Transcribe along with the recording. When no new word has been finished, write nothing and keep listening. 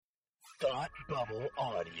Thought Bubble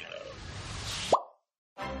Audio.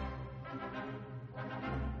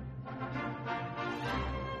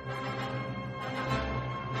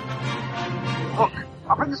 Look,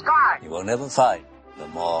 up in the sky. You will never find the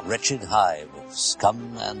more wretched hive of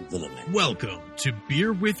scum and villainy. Welcome to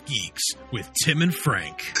Beer with Geeks with Tim and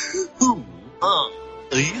Frank. Who are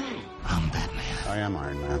you? I'm Batman. I am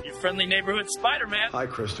Iron Man. Your friendly neighborhood Spider-Man. Hi,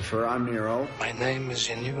 Christopher. I'm Nero. My name is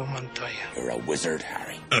Inigo Montoya. You're a wizard,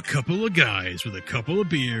 Harry. A couple of guys with a couple of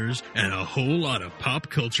beers and a whole lot of pop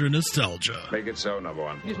culture nostalgia. Make it so, number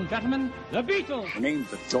one. Ladies and gentlemen, the Beatles. Named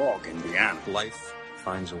the dog Indiana. Life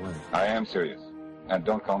finds a way. I am serious. And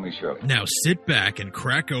don't call me Shirley. Now sit back and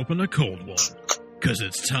crack open a cold one, because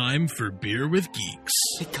it's time for Beer with Geeks.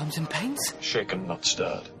 It comes in paints? Shaken, not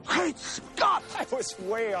stirred. Great Scott! I was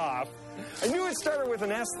way off. I knew it started with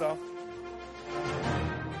an S, though.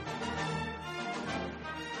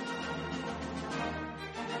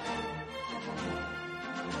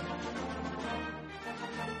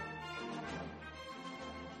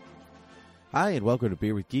 Hi, and welcome to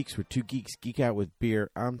Beer with Geeks, where two geeks geek out with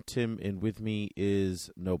beer. I'm Tim, and with me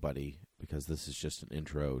is nobody, because this is just an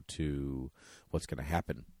intro to what's going to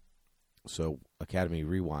happen. So, Academy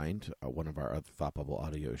Rewind, one of our other Thought Bubble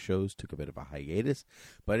audio shows, took a bit of a hiatus,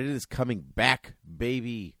 but it is coming back,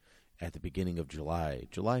 baby, at the beginning of July.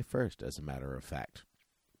 July 1st, as a matter of fact.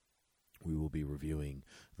 We will be reviewing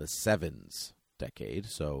the Sevens decade,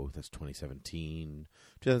 so that's 2017,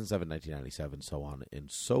 2007, 1997, so on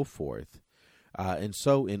and so forth. And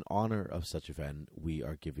so, in honor of such event, we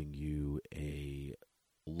are giving you a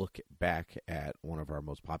look back at one of our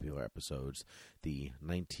most popular episodes, the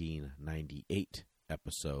 1998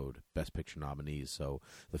 episode, Best Picture nominees. So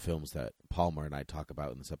the films that Palmer and I talk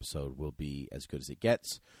about in this episode will be As Good as It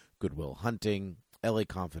Gets, Good Will Hunting, L.A.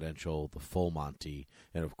 Confidential, The Full Monty,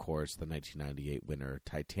 and of course the 1998 winner,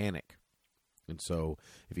 Titanic. And so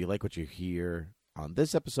if you like what you hear on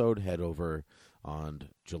this episode, head over on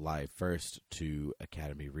July 1st to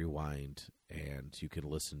Academy Rewind, and you can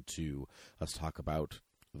listen to us talk about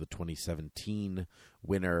the 2017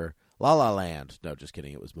 winner, La La Land. No, just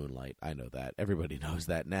kidding. It was Moonlight. I know that. Everybody knows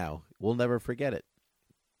that now. We'll never forget it.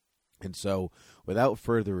 And so, without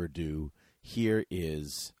further ado, here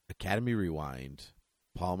is Academy Rewind,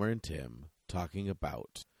 Palmer and Tim, talking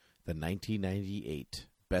about the 1998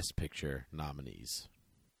 Best Picture nominees.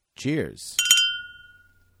 Cheers.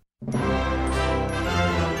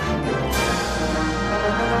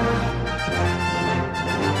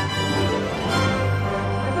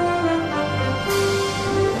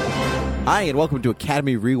 Hi, and welcome to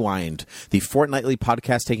Academy Rewind, the fortnightly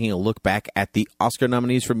podcast taking a look back at the Oscar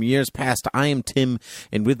nominees from years past. I am Tim,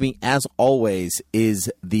 and with me, as always,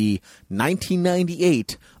 is the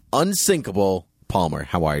 1998 unsinkable Palmer.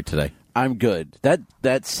 How are you today? I'm good.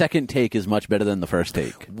 That second take is much better than the first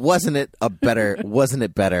take. Wasn't it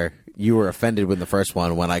better? You were offended with the first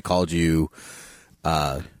one when I called you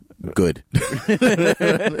good.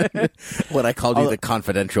 When I called you the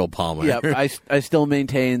confidential Palmer. Yeah, I still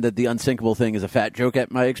maintain that the unsinkable thing is a fat joke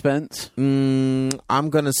at my expense. I'm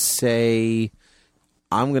gonna say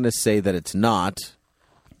that it's not.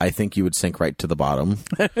 I think you would sink right to the bottom.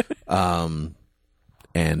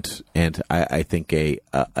 And I think a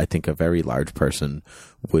very large person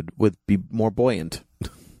would be more buoyant.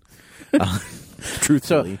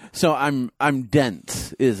 Truthfully, so I'm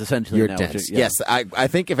dense is essentially you're now dense. Yeah. Yes, I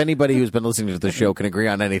think if anybody who's been listening to the show can agree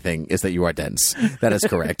on anything, is that you are dense. That is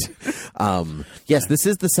correct. Yes, this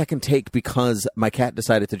is the second take because my cat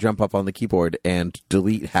decided to jump up on the keyboard and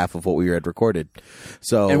delete half of what we had recorded.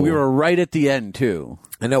 And we were right at the end too.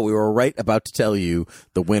 I know, we were right about to tell you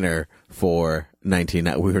the winner for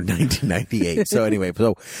 1998. So anyway,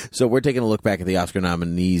 so we're taking a look back at the Oscar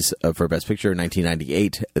nominees for Best Picture in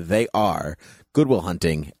 1998. They are Good Will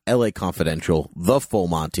Hunting, L.A. Confidential, The Full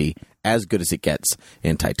Monty, As Good as It Gets,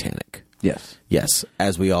 and Titanic. Yes.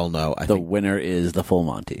 As we all know, the winner is The Full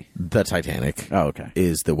Monty. The Titanic. Oh, okay.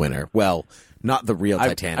 Is the winner. Well, not the real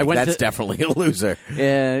Titanic. That's definitely a loser.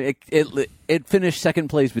 Yeah, it finished second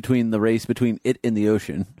place between the race between it and the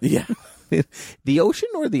ocean. Yeah. The ocean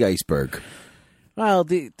or the iceberg? Well,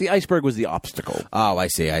 the iceberg was the obstacle. Oh, I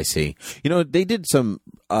see. You know, they did some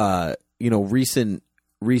recent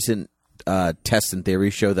tests and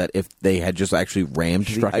theories show that if they had just actually rammed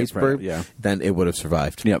the iceberg, then it would have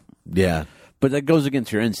survived. Yep. Yeah. But that goes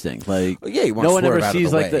against your instinct. Like, you want to swerve out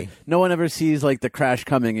of the way. No one ever sees like the crash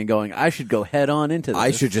coming and going, I should go head on into this.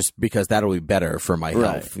 I should just, because that'll be better for my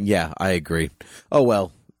health. Yeah, I agree. Oh,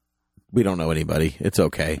 well, we don't know anybody. It's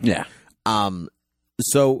okay. Yeah.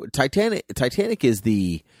 So Titanic is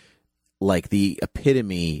the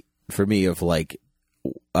epitome for me of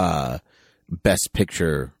Best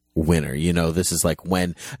Picture winner. You know, this is like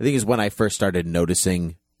when I first started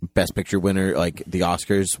noticing Best Picture winner, like the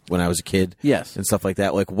Oscars when I was a kid. Yes. And stuff like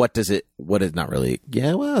that. Like, what is not really,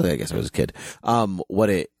 yeah, well, I guess I was a kid. What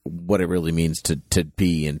it really means to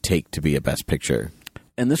be and take to be a Best Picture.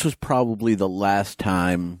 And this was probably the last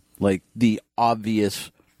time, like, the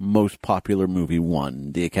obvious most popular movie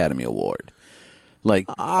won the Academy Award. Like,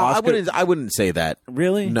 Oscar... I wouldn't say that.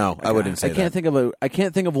 Really? No, I wouldn't say that. I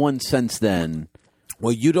can't think of one since then.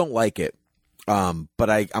 Well, you don't like it, but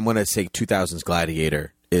I'm going to say 2000's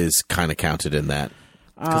Gladiator is kind of counted in that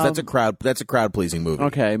because that's a crowd pleasing movie.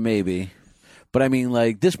 Okay, maybe, but I mean,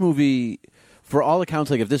 like, this movie, for all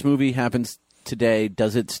accounts, like, if this movie happens today,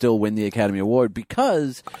 does it still win the Academy Award?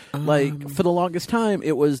 Because, like, for the longest time,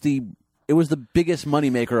 it was the biggest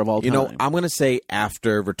moneymaker of all time. You know, I'm going to say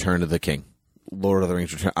after Return of the King, Lord of the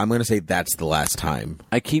Rings Return, I'm going to say that's the last time.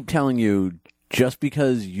 I keep telling you, just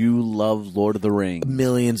because you love Lord of the Rings,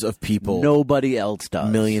 millions of people, nobody else does.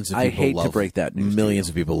 Millions of people. I hate to break that news. Millions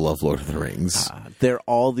of people love Lord of the Rings. They're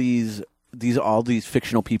all these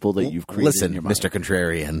fictional people that you've created. Listen, in your mind. Mr.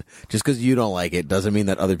 Contrarian, just because you don't like it doesn't mean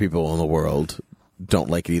that other people in the world don't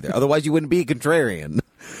like it either. Otherwise, you wouldn't be a contrarian.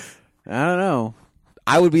 I don't know.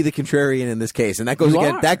 I would be the contrarian in this case, and that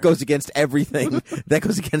goes against everything. That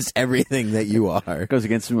goes against everything that you are. It goes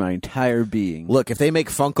against my entire being. Look, if they make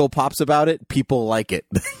Funko Pops about it, people like it.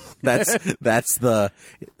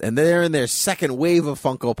 And they're in their second wave of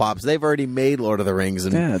Funko Pops. They've already made Lord of the Rings,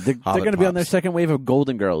 and they're going to be on their second wave of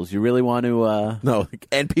Golden Girls. You really want to? No,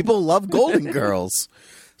 and people love Golden Girls.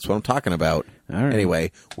 That's what I'm talking about. All right.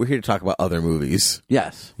 Anyway, we're here to talk about other movies.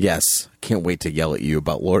 Yes. Can't wait to yell at you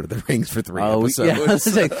about Lord of the Rings for 3 episodes. Yeah, I was gonna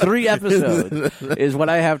say 3 episodes is what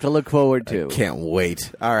I have to look forward to. I can't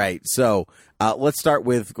wait. All right, so let's start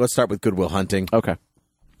with Good Will Hunting. Okay.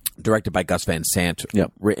 Directed by Gus Van Sant,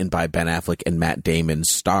 yep. Written by Ben Affleck and Matt Damon,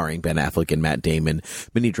 starring Ben Affleck and Matt Damon,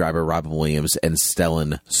 Minnie Driver, Robin Williams, and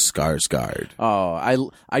Stellan Skarsgård.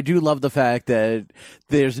 Oh, I do love the fact that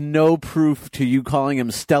there's no proof to you calling him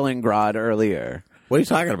Stellangrad earlier. What are you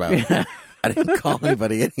talking about? I didn't call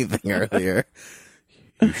anybody anything earlier.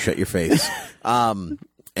 You shut your face.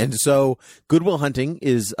 And so, Good Will Hunting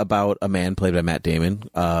is about a man played by Matt Damon,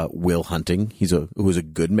 Will Hunting. Who's a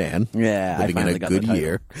good man, living in a good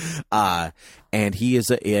year, and he is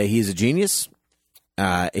a genius.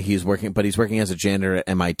 He's working as a janitor at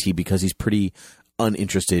MIT because he's pretty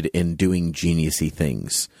uninterested in doing geniusy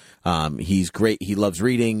things. He's great. He loves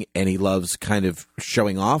reading and he loves kind of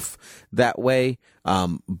showing off that way.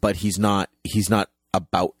 But he's not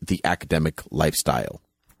about the academic lifestyle.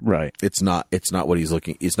 Right. It's not what he's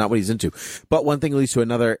into. But one thing leads to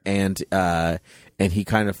another, and he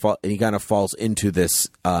kind of falls into this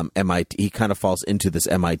MIT. He kind of falls into this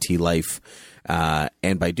MIT life,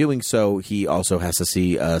 and by doing so, he also has to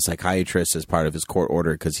see a psychiatrist as part of his court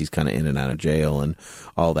order because he's kind of in and out of jail and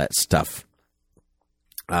all that stuff.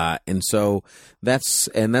 And so that's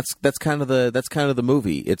kind of the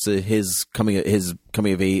movie. It's his coming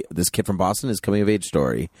of age. This kid from Boston, his coming of age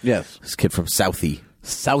story. Yes, this kid from Southie,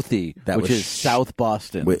 which is South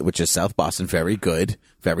Boston. Which is South Boston. Very good.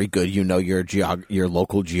 Very good. You know your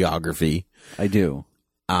local geography. I do.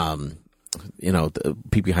 The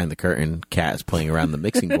peek behind the curtain, Kat is playing around the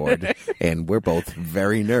mixing board, and we're both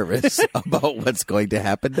very nervous about what's going to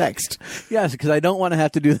happen next. Yes, because I don't want to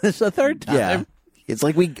have to do this a third time. Yeah. It's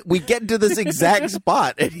like we get to this exact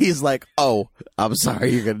spot, and he's like, "Oh, I'm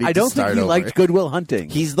sorry, you're going to need to start over." I don't think he liked Good Will Hunting.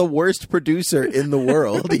 He's the worst producer in the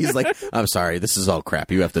world. He's like, "I'm sorry, this is all crap.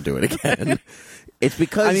 You have to do it again." It's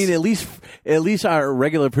because at least our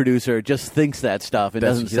regular producer just thinks that stuff and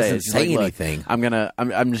doesn't say anything.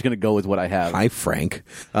 I'm just gonna go with what I have. Hi, Frank.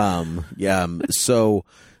 So.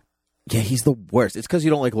 Yeah, he's the worst. It's because you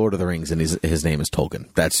don't like Lord of the Rings, and his name is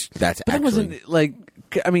Tolkien. That's but actually. It wasn't like.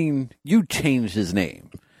 I mean, you changed his name.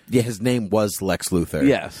 Yeah, his name was Lex Luthor.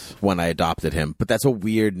 Yes, when I adopted him, but that's a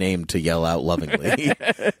weird name to yell out lovingly.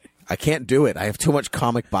 I can't do it. I have too much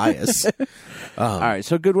comic bias. All right,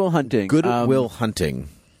 so Good Will Hunting. Good Will Hunting.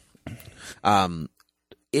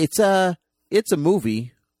 It's a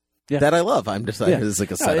movie. Yeah. That I love. I'm just like, it's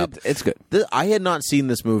like a setup. It's good. I had not seen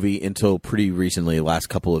this movie until pretty recently, the last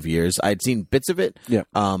couple of years. I'd seen bits of it,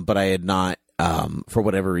 but I had not, for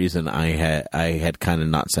whatever reason, I had kind of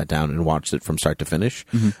not sat down and watched it from start to finish.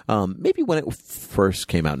 Mm-hmm. Maybe when it first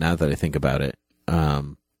came out, now that I think about it.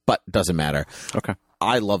 But doesn't matter. Okay.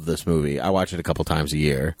 I love this movie. I watch it a couple times a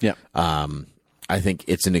year. Yeah. I think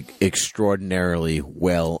it's an extraordinarily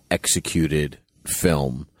well executed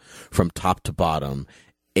film from top to bottom.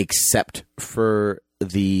 Except for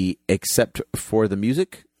the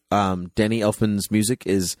music, Danny Elfman's music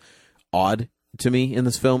is odd to me in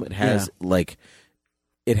this film. It has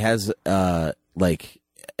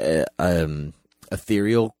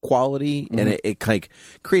ethereal quality, and it like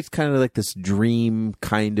creates kind of like this dream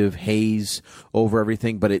kind of haze over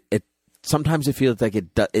everything. But it sometimes it feels like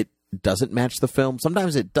it doesn't match the film.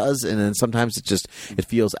 Sometimes it does, and then sometimes it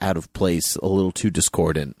feels out of place, a little too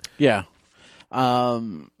discordant. Yeah.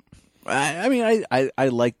 I mean, I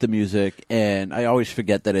like the music, and I always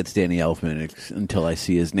forget that it's Danny Elfman until I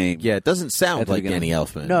see his name. Yeah, it doesn't sound like Danny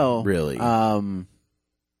Elfman. No, really.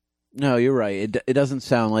 No, you're right. It doesn't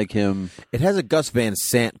sound like him. It has a Gus Van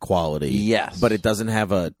Sant quality. Yes, but it doesn't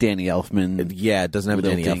have a Danny Elfman. Yeah, it doesn't have a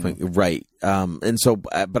Danny Elfman. Right. And so,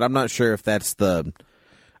 but I'm not sure if that's the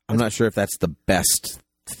best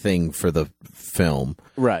thing for the film.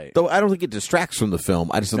 Right. Though I don't think it distracts from the film.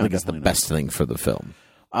 I just don't think it's the best thing for the film.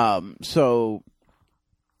 So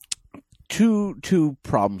two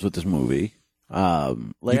problems with this movie.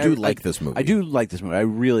 You do like this movie. I do like this movie. I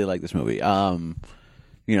really like this movie.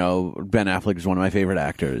 You know, Ben Affleck is one of my favorite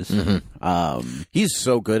actors. Mm-hmm. He's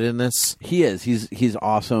so good in this. He is. He's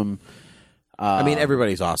awesome. I mean,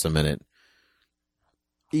 everybody's awesome in it.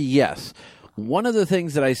 Yes. One of the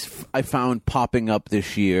things that I found popping up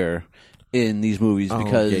this year in these movies,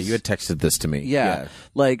 because you had texted this to me. Yeah.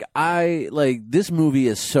 This movie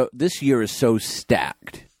this year is so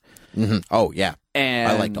stacked. Mm-hmm. Oh yeah. And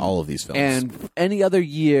I liked all of these films. And any other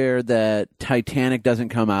year that Titanic doesn't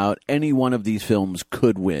come out, any one of these films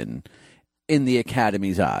could win in the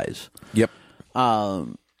Academy's eyes. Yep.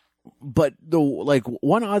 But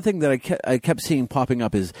one odd thing that I kept seeing popping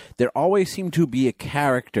up is there always seemed to be a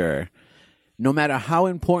character, no matter how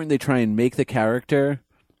important they try and make the character,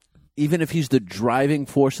 even if he's the driving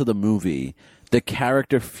force of the movie, the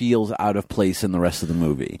character feels out of place in the rest of the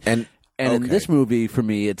movie. And in this movie, for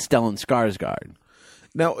me, it's Stellan Skarsgård.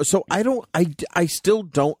 Now, so I still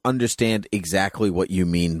don't understand exactly what you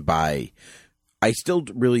mean by. I still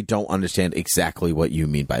really don't understand exactly what you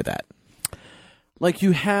mean by that. Like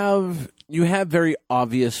you have very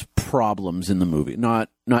obvious problems in the movie. Not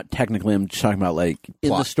technically. I'm just talking about like in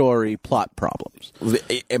the story, plot problems.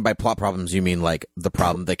 And by plot problems, you mean like the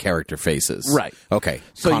problem the character faces, right? Okay.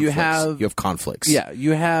 So conflicts. you have conflicts. Yeah,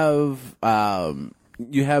 you have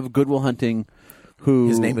Good Will Hunting. Who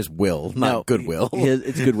his name is Will, not Goodwill.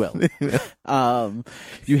 It's Goodwill.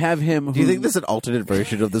 You have him. Do you think there's an alternate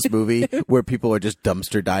version of this movie where people are just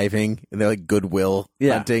dumpster diving and they're like Goodwill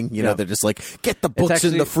hunting? You know, they're just like, get the books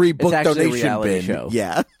in the free book donation bin. Show.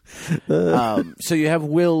 Yeah. So you have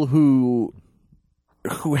Will who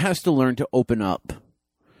has to learn to open up.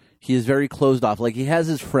 He is very closed off. Like he has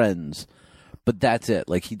his friends, but that's it.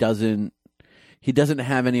 Like he doesn't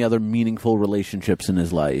have any other meaningful relationships in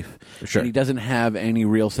his life. Sure. And he doesn't have any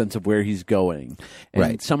real sense of where he's going. And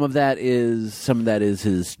right. some of that is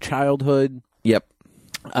his childhood. Yep.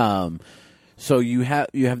 So you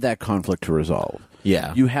have that conflict to resolve.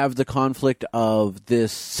 Yeah. You have the conflict of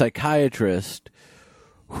this psychiatrist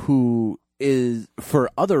who is, for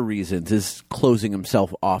other reasons, is closing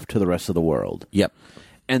himself off to the rest of the world. Yep.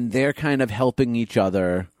 And they're kind of helping each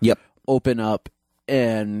other open up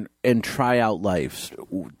and try out life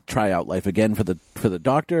again for the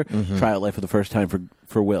doctor, try out life for the first time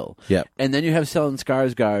for Will. Yep. And then you have Stellan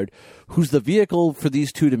Skarsgård, who's the vehicle for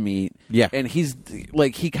these two to meet. Yeah. And he's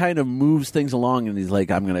like, he kind of moves things along, and he's like,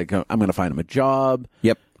 I'm gonna find him a job.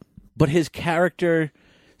 Yep. But his character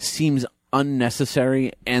seems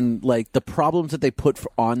unnecessary, and like the problems that they put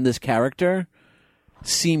on this character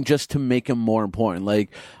seem just to make him more important.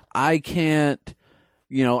 Like I can't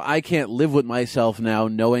live with myself now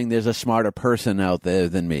knowing there's a smarter person out there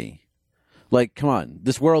than me. Like, come on.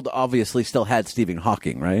 This world obviously still had Stephen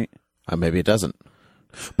Hawking, right? Maybe it doesn't.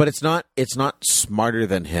 But it's not smarter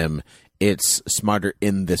than him. It's smarter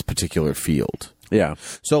in this particular field. Yeah.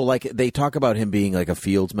 So, like, they talk about him being like a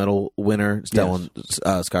Fields Medal winner, Stellan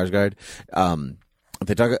Skarsgård.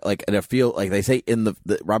 They talk like in a field, like they say in the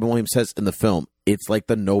Robin Williams says in the film, it's like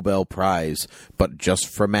the Nobel Prize, but just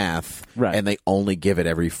for math, right? And they only give it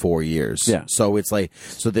every 4 years. Yeah. So it's like,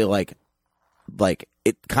 so they're like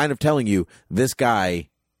it kind of telling you this guy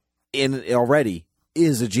already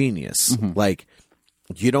is a genius. Mm-hmm. Like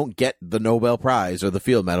you don't get the Nobel Prize or the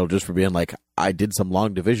Field Medal just for being like, I did some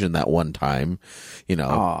long division that one time, you know.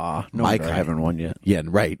 I haven't won yet. Yeah,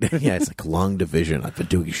 right. Yeah, it's like long division. I've been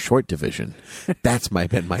doing short division. That's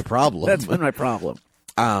been my problem. That's been my problem.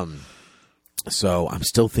 So I'm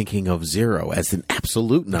still thinking of 0 as an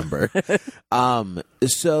absolute number.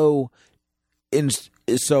 So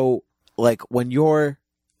like when you're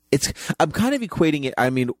I'm kind of equating it. I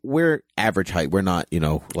mean, we're average height. We're not,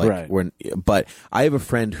 but I have a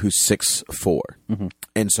friend who's 6'4",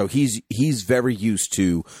 and so he's very used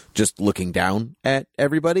to just looking down at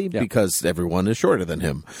everybody because everyone is shorter than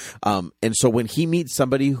him. And so when he meets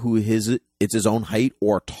somebody who it's his own height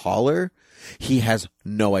or taller, he has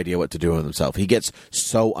no idea what to do with himself. He gets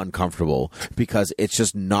so uncomfortable because it's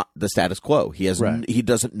just not the status quo. He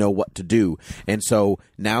doesn't know what to do. And so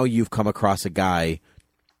now you've come across a guy.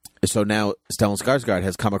 So now Stellan Skarsgård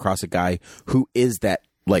has come across a guy who is that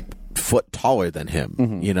like foot taller than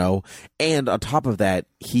him, and on top of that,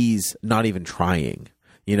 he's not even trying.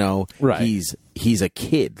 Right. He's a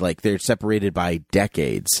kid. Like they're separated by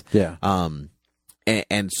decades. Yeah.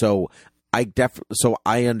 And so I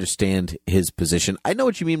understand his position. I know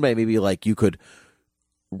what you mean by maybe like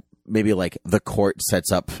the court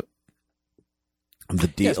sets up the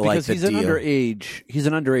deal. Yes, because he's an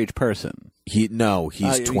underage person. He's 20.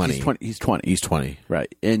 He's 20. He's 20.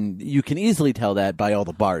 Right. And you can easily tell that by all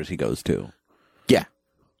the bars he goes to. Yeah.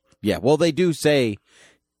 Yeah. Well, they do say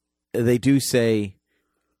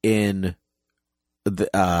in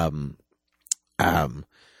the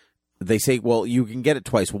they say, well, you can get it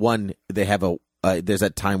twice. One, they have there's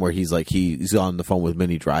that time where he's on the phone with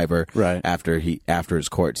Minnie Driver after his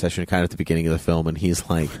court session, kind of at the beginning of the film, and he's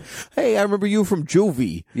like, "Hey, I remember you from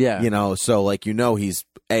Juvie." Yeah, so he's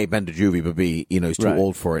A, been to Juvie, but B, he's too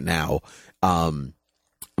old for it now.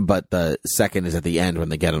 But the second is at the end when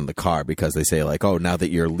they get in the car because they say like, "Oh, now that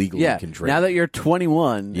you're legally can drink, now that you're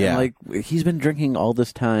 21, he's been drinking all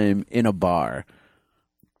this time in a bar."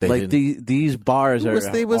 These bars are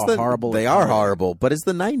horrible. They are horrible, but it's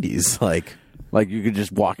the 90s. Like you could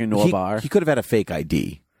just walk into a bar. He could have had a fake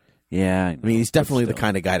ID. Yeah, I mean, he's definitely the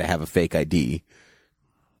kind of guy to have a fake ID.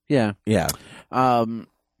 Yeah, yeah.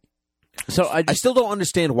 So I still don't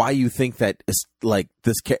understand why you think that like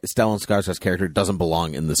this Stellan Skarsgård's character doesn't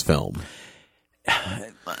belong in this film.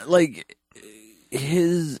 Like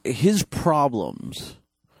his problems,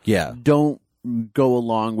 don't go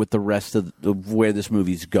along with the rest of where this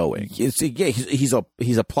movie's going. He's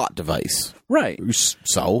a plot device, right?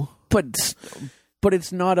 So, but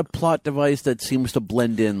it's not a plot device that seems to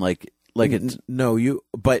blend in like it's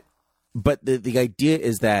But the idea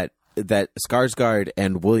is that Skarsgård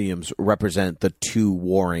and Williams represent the two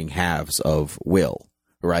warring halves of Will,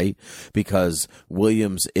 right? Because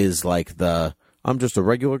Williams is like I'm just a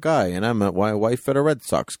regular guy, and I met my wife at a Red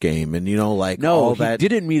Sox game, and all that. He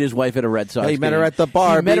didn't meet his wife at a Red Sox game. He met her at the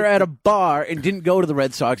bar. He met her at a bar and didn't go to the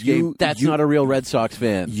Red Sox game. That's not a real Red Sox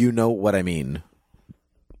fan. You know what I mean?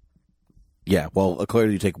 Yeah, well,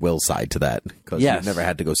 clearly you take Will's side to that, because you've never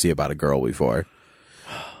had to go see about a girl before.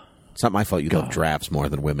 It's not my fault you love drafts more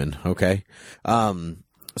than women, okay?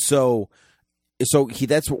 So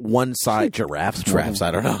that's one side. Giraffes. I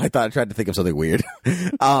don't know. I tried to think of something weird.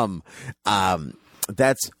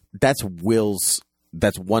 That's Will's.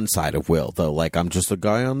 That's one side of Will, though. Like, I'm just a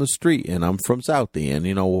guy on the street, and I'm from Southie,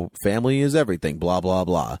 and family is everything. Blah blah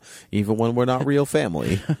blah. Even when we're not real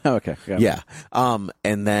family. Okay. Yeah.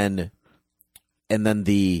 And then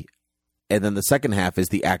the second half is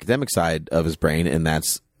the academic side of his brain, and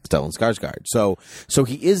that's Stellan Skarsgård. So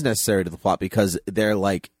he is necessary to the plot because they're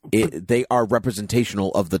they are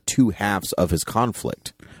representational of the two halves of his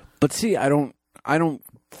conflict. But see, I don't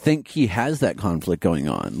think he has that conflict going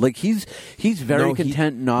on. Like he's very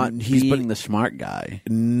content not being the smart guy.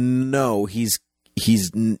 No, he's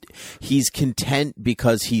content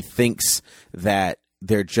because he thinks that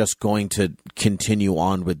they're just going to continue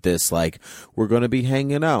on with this, like, we're going to be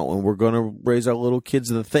hanging out and we're going to raise our little kids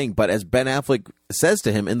in the thing. But as Ben Affleck says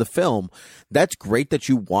to him in the film, that's great that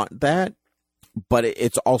you want that, but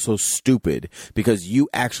it's also stupid because you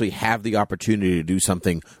actually have the opportunity to do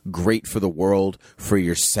something great for the world, for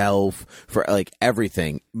yourself, for like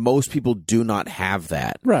everything. Most people do not have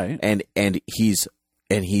that. Right. And he's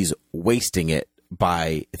wasting it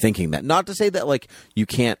by thinking that. Not to say that like you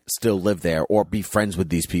can't still live there or be friends with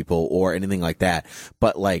these people or anything like that,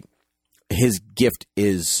 but like his gift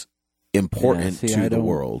is important to the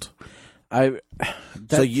world.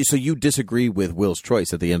 So you disagree with Will's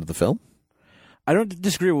choice at the end of the film? I don't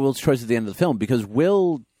disagree with Will's choice at the end of the film because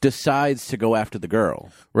Will decides to go after the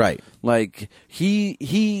girl. Right. Like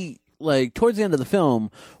he like towards the end of the film,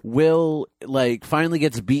 Will like finally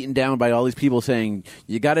gets beaten down by all these people saying,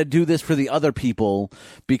 you got to do this for the other people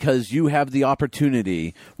because you have the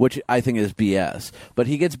opportunity, which I think is BS. But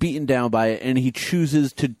he gets beaten down by it and he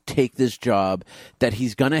chooses to take this job that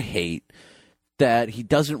he's going to hate, that he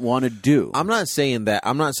doesn't want to do. I'm not saying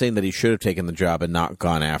that he should have taken the job and not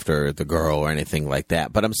gone after the girl or anything like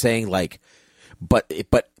that. But I'm saying like but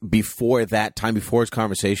before that time, before his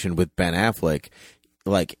conversation with Ben Affleck,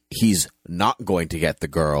 like, he's not going to get the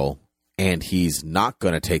girl, and he's not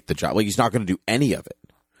going to take the job. Like, he's not going to do any of it.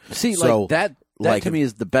 See, so, like that to me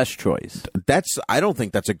is the best choice. I don't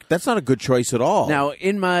think that's not a good choice at all. Now,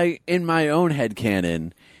 in my own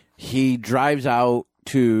headcanon, he drives out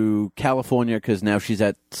to California because now she's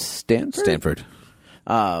at Stanford.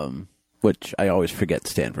 Which I always forget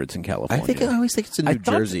Stanford's in California. I always think it's in New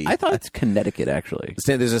Jersey. I thought it's Connecticut, actually.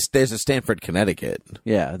 There's a Stanford, Connecticut.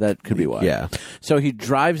 Yeah, that could be why. Yeah. So he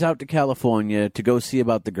drives out to California to go see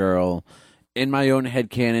about the girl. In my own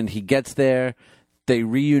headcanon, he gets there. They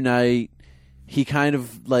reunite. He kind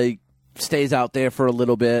of, like, stays out there for a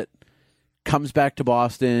little bit, comes back to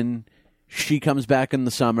Boston. She comes back in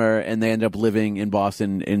the summer, and they end up living in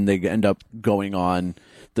Boston, and they end up going on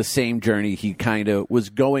the same journey he kind of was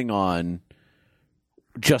going on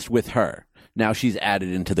just with her. Now she's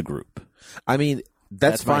added into the group. I mean,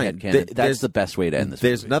 that's fine. That's the best way to end this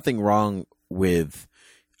There's movie. nothing wrong with...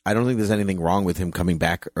 I don't think there's anything wrong with him coming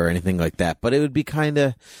back or anything like that. But it would be kind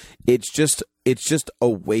of... It's just a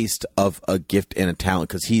waste of a gift and a talent,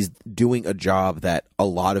 because he's doing a job that a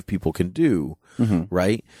lot of people can do,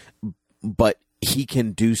 right? But he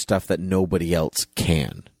can do stuff that nobody else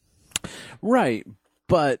can. Right.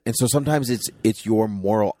 And so sometimes it's your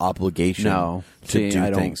moral obligation to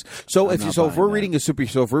do things. So if we're reading a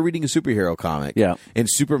superhero comic, and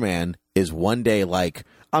Superman is one day like,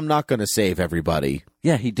 I'm not going to save everybody.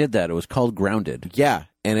 Yeah, he did that. It was called Grounded. Yeah,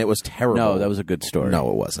 and it was terrible. No, that was a good story. No,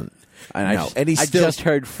 it wasn't. And no. I just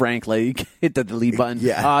heard Frank like hit the delete button.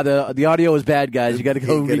 Yeah, the audio is bad, guys. You got to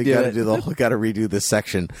go redo it. Got to redo this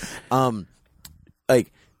section.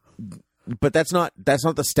 But that's not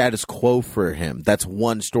the status quo for him. That's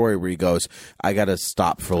one story where he goes, I got to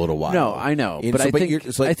stop for a little while. No, I know, but I think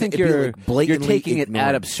you're taking it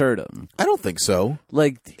ad absurdum. I don't think so.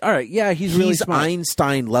 Like, all right, yeah, he's really smart.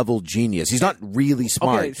 Einstein level genius. He's not really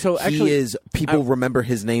smart. Okay, so actually, he is. People remember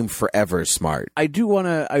his name forever. Smart. I do want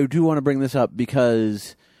to bring this up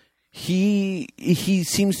because he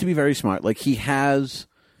seems to be very smart. Like he's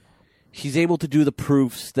able to do the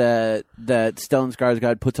proofs that Stellan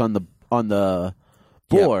Skarsgård puts on the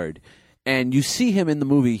board, and you see him in the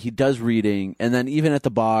movie. He does reading, and then even at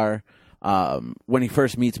the bar when he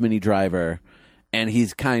first meets Minnie Driver, and he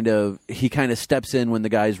kind of steps in when the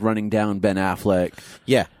guy's running down Ben Affleck.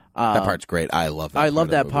 Yeah, that part's great. I love that. I love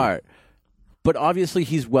that part. But obviously,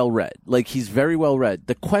 he's well read. Like he's very well read.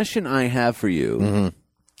 The question I have for you.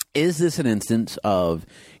 Is this an instance of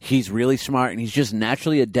he's really smart and he's just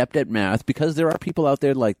naturally adept at math, because there are people out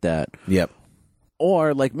there like that? Yep.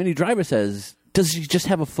 Or, like Minnie Driver says, does he just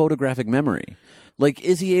have a photographic memory? Like,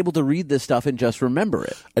 is he able to read this stuff and just remember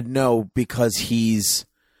it? No, because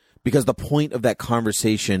the point of that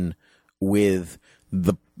conversation with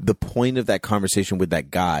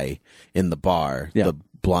that guy in the bar, the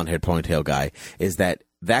blonde-haired ponytail guy, is that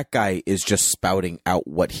guy is just spouting out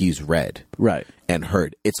what he's read and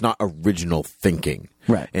heard. It's not original thinking.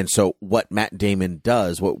 Right. And so what Matt Damon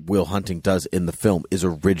does, what Will Hunting does in the film, is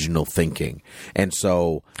original thinking. And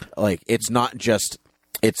so, like, it's not just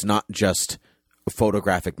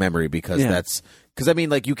photographic memory, because I mean,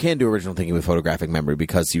 like, you can do original thinking with photographic memory,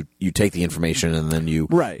 because you take the information and then you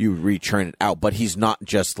return it out. But he's not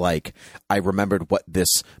just like, I remembered what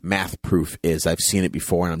this math proof is. I've seen it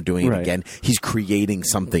before and I'm doing it again. He's creating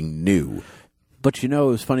something new. But it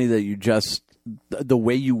was funny that you just the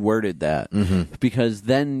way you worded that, because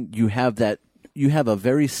then you have a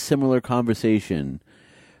very similar conversation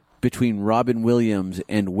between Robin Williams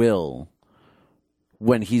and Will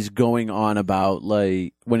when he's going on about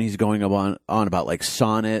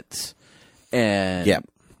sonnets and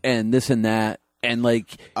this and that, and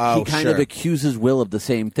like he kind of accuses Will of the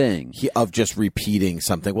same thing, of just repeating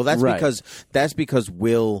something. Well, that's because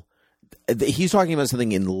Will, he's talking about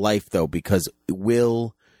something in life though, because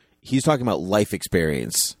he's talking about life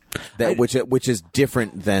experience, which is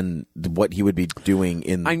different than what he would be doing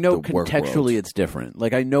in. I know the work contextually world. It's different.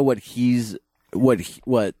 Like I know what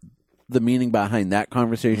the meaning behind that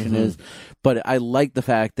conversation is, but I like the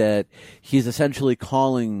fact that he's essentially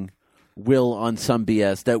calling Will on some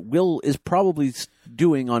BS that Will is probably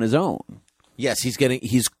doing on his own. Yes, he's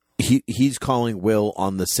calling Will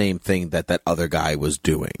on the same thing that other guy was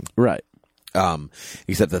doing. Right.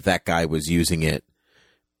 Except that guy was using it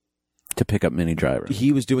to pick up Minnie Driver.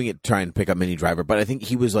 He was doing it trying to pick up Minnie Driver, but I think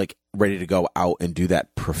he was like ready to go out and do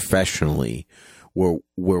that professionally. Where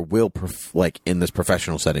Will, like in this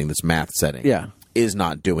professional setting, this math setting, is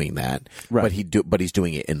not doing that. Right. But he's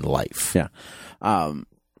doing it in life. Yeah.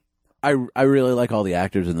 I really like all the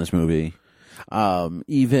actors in this movie.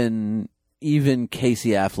 Even even Casey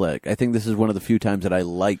Affleck. I think this is one of the few times that I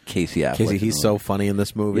like Casey Affleck. Casey, he's so funny in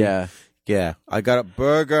this movie. Yeah. Yeah, I got a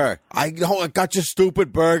burger. I got your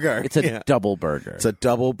stupid burger. It's a double burger. It's a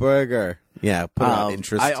double burger. Yeah, put it on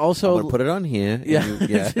interest. I also I'm gonna put it on here. Yeah,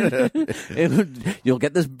 you'll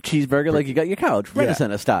get this cheeseburger like you got your couch,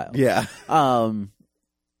 Rent-A-Center style. Yeah.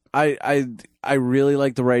 I really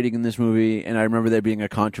like the writing in this movie, and I remember there being a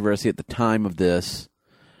controversy at the time of this,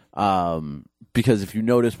 because if you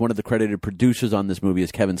notice, one of the credited producers on this movie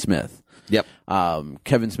is Kevin Smith. Yep.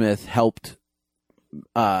 Kevin Smith helped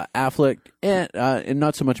Affleck, and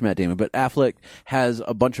not so much Matt Damon, but Affleck has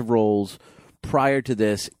a bunch of roles prior to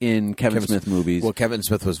this in Kevin Smith movies. Well, Kevin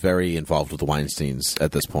Smith was very involved with the Weinsteins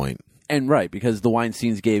at this point. And right, because the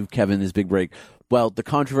Weinsteins gave Kevin his big break. Well, the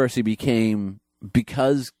controversy became,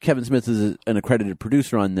 because Kevin Smith is an accredited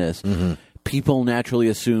producer on this, people naturally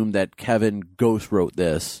assumed that Kevin ghost wrote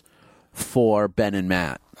this for Ben and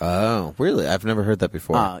Matt. Oh, really? I've never heard that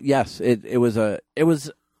before. Yes, it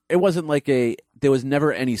wasn't like there was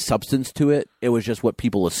never any substance to it. It was just what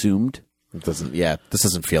people assumed. It doesn't. Yeah, this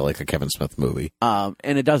doesn't feel like a Kevin Smith movie. And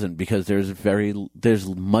it doesn't, because there's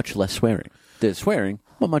much less swearing. There's swearing,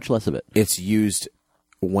 but much less of it. It's used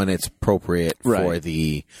when it's appropriate for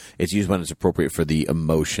it's used when it's appropriate for the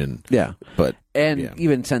emotion. Yeah. But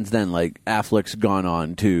even since then, like, Affleck's gone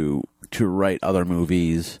on to write other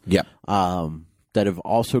movies. Yep. That have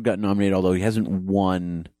also gotten nominated, although he hasn't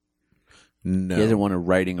won. No. He hasn't won a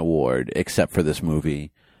writing award except for this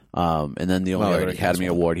movie. And then the only other Academy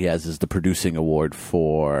Award he has is the producing award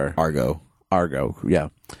for Argo, yeah.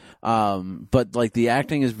 But like, the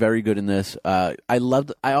acting is very good in this. I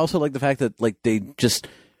also like the fact that, like, they just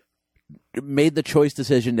made the choice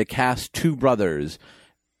decision to cast two brothers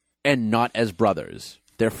and not as brothers.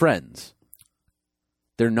 They're friends.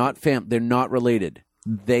 They're not they're not related.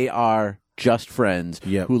 They are just friends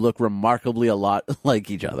who look remarkably a lot like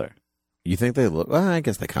each other. You think they look? Well, I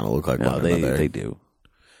guess they kind of look like one another. They do.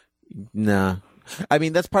 Nah. I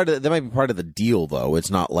mean, that might be part of the deal, though.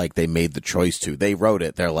 It's not like they made the choice to. They wrote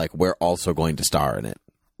it. They're like, we're also going to star in it.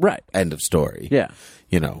 Right. End of story. Yeah.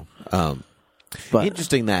 You know. But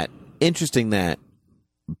interesting that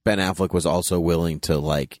Ben Affleck was also willing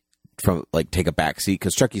to take a backseat,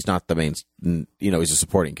 because Chucky's not the main. He's a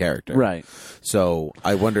supporting character. Right. So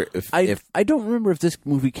I wonder if I don't remember if this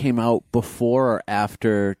movie came out before or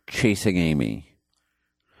after Chasing Amy.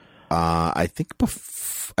 I think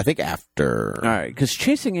after. All right, because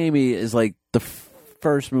Chasing Amy is like the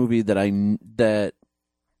first movie that that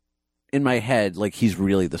in my head, like, he's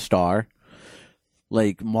really the star.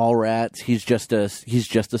 Like Mallrats, he's just a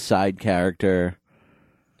side character.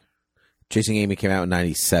 Chasing Amy came out in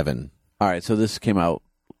 1997. All right, so this came out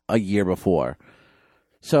a year before.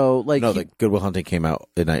 So, like, no, the Good Will Hunting came out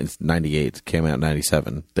in 1998. Came out in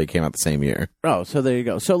 1997. They came out the same year. Oh, so there you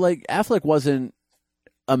go. So, like, Affleck wasn't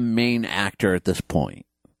a main actor at this point.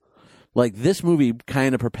 Like, this movie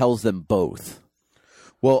kind of propels them both.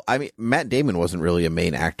 Well, I mean, Matt Damon wasn't really a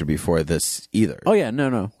main actor before this either. Oh yeah,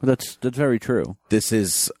 no, that's very true. This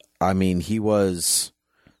is, I mean, he was.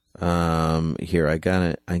 Here, I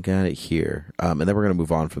got it here. And then we're gonna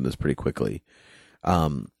move on from this pretty quickly.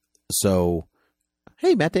 So,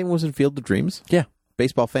 hey, Matt Damon was in Field of Dreams. Yeah,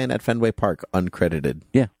 baseball fan at Fenway Park, uncredited.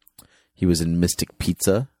 Yeah, he was in Mystic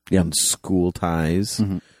Pizza. Yeah, and School Ties.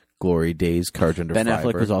 Mm-hmm. Glory Days, Cards Under Ben Fire.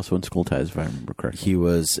 Affleck was also in School Ties, if I remember correctly. He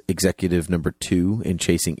was executive number 2 in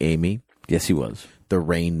Chasing Amy. Yes, he was. The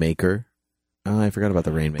Rainmaker. Oh, I forgot about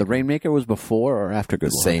The Rainmaker. The Rainmaker was before or after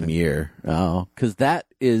Good Will Hunting? Same year. Oh, because that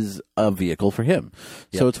is a vehicle for him.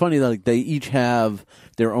 Yep. So it's funny that, like, they each have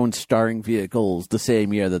their own starring vehicles the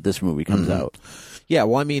same year that this movie comes out. Yeah,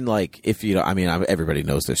 well, I mean, like, if you know, I mean, everybody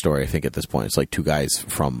knows their story. I think at this point, it's like two guys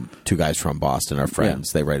from Boston are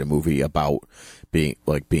friends. Yeah. They write a movie about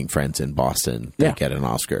being friends in Boston. They get an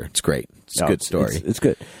Oscar. It's great. It's a good story. It's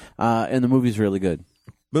good, and the movie's really good.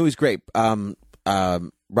 Movie's great.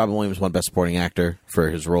 Robin Williams won Best Supporting Actor for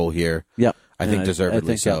his role here. Yep, I think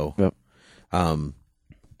deservedly so. Yep.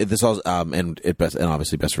 This also and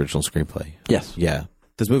obviously Best Original Screenplay. Yes. Yeah.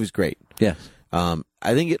 This movie's great. Yes.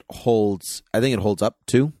 I think it holds up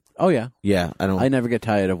too. Oh yeah. Yeah, I never get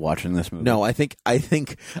tired of watching this movie. No, I think I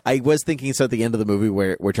was thinking so at the end of the movie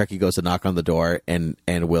where Chucky goes to knock on the door and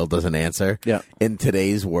Will doesn't answer. Yeah. In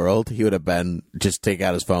today's world, he would have been just take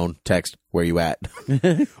out his phone, text, "Where you at?"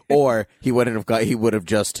 Or he would have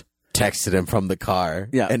just texted him from the car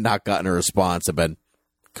and not gotten a response and been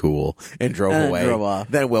cool and drove away. Drove off.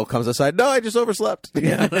 Then Will comes aside, "No, I just overslept."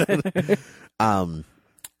 Yeah.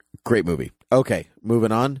 Great movie. Okay,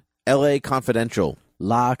 moving on. L.A. Confidential.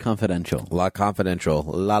 La Confidential. La Confidential.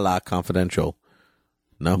 La Confidential.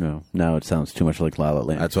 No, it sounds too much like La La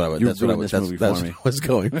Land. That's what I was. You That's what I ruined was. this That's, movie that's for what me. I was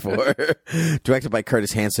going for. Directed by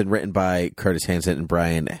Curtis Hanson, written by Curtis Hanson and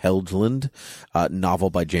Brian Helgeland. Novel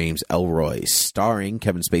by James Elroy, starring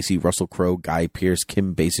Kevin Spacey, Russell Crowe, Guy Pearce,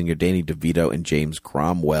 Kim Basinger, Danny DeVito, and James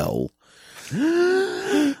Cromwell.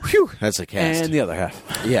 Whew, that's a cast. And the other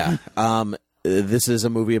half. Yeah. This is a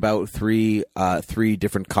movie about three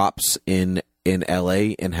different cops in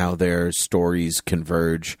LA and how their stories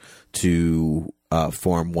converge to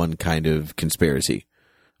form one kind of conspiracy.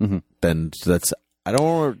 Mm-hmm. Then that's I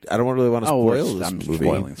don't really want to spoil this I'm movie.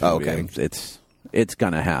 spoiling this movie. Okay. It's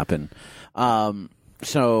gonna happen.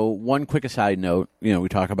 So one quick aside note, we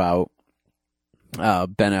talk about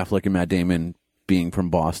Ben Affleck and Matt Damon being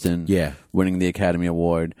from Boston, winning the Academy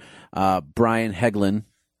Award. Brian Helgeland.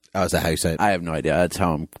 Oh, is that how you say it? I have no idea. That's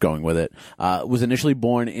how I'm going with it. Was initially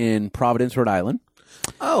born in Providence, Rhode Island.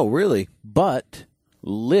 Oh, really? But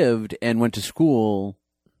lived and went to school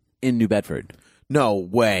in New Bedford. No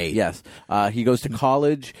way. Yes. He goes to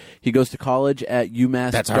college. He goes to college at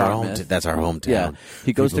UMass Dartmouth. That's our hometown. Yeah.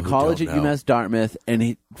 He goes to college at UMass Dartmouth,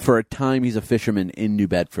 and for a time he's a fisherman in New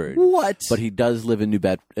Bedford. What? But he does live in New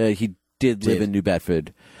Bedford. He did live in New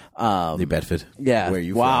Bedford. New Bedford. Yeah. Where are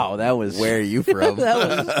you from? That was. Where are you from?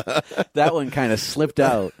 that one kind of slipped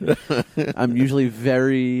out. I'm usually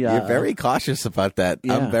very. You're very cautious about that.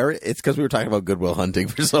 Yeah. It's because we were talking about Good Will Hunting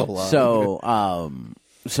for so long.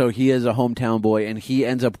 So he is a hometown boy, and he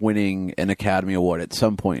ends up winning an Academy Award at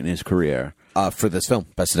some point in his career for this film,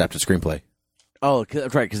 Best Adapted Screenplay. Oh,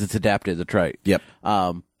 that's right, because it's adapted. That's right. Yep.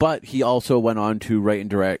 But he also went on to write and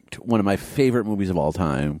direct one of my favorite movies of all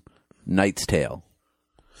time, Knight's Tale.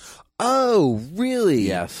 Oh, really?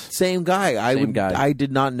 Yes. Same guy. I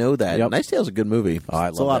did not know that. Yep. Knight's Tale's a good movie. Oh,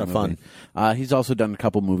 it's a lot of fun. He's also done a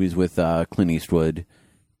couple movies with Clint Eastwood,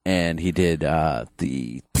 and he did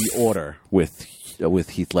the Order with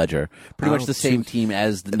Heath Ledger. Pretty much the same team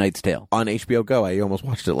as the Knight's Tale. On HBO Go. I almost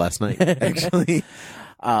watched it last night, actually.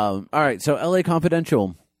 All right, so L.A.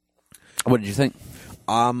 Confidential. What did you think?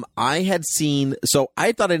 I had seen, so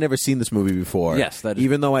I thought I'd never seen this movie before. Yes, that is.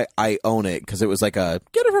 Even though I own it, because it was like a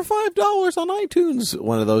get it for $5 on iTunes,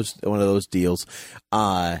 one of those deals.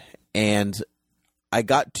 And I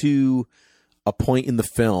got to a point in the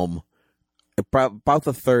film, about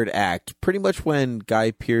the third act, pretty much when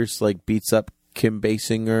Guy Pearce beats up Kim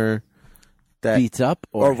Basinger. Beats up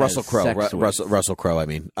or Russell Crowe. Russell Crowe, I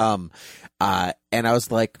mean. And I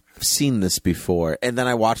was like, I've seen this before. And then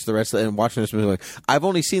I watched the rest of it, and watching this movie, I've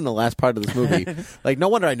only seen the last part of this movie. No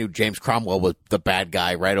wonder I knew James Cromwell was the bad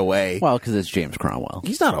guy right away. Well, because it's James Cromwell.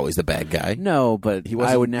 He's not always the bad guy. No, but he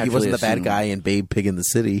wasn't the bad guy in Babe Pig in the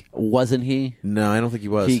City. Wasn't he? No, I don't think he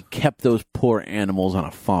was. He kept those poor animals on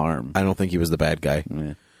a farm. I don't think he was the bad guy.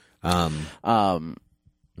 Yeah.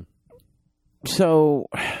 So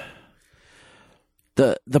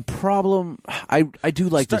the problem, I do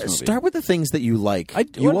like this movie. Start with the things that you like.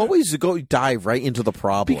 You always dive right into the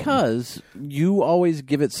problem because you always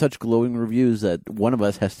give it such glowing reviews that one of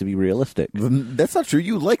us has to be realistic. That's not true.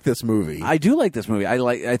 You like this movie. I do like this movie.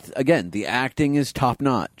 Again, the acting is top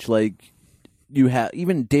notch. You have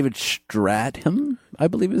even David Strathairn, I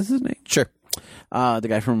believe is his name. Sure, the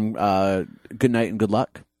guy from Good Night and Good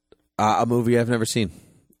Luck, a movie I've never seen.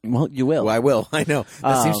 Well, you will. Well, I will. I know.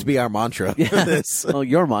 That seems to be our mantra. Yeah. For this. Well,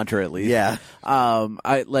 your mantra at least. Yeah.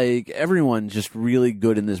 Everyone's just really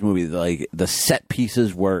good in this movie. The set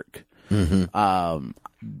pieces work. Mm-hmm.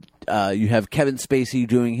 You have Kevin Spacey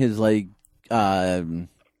doing his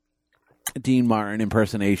Dean Martin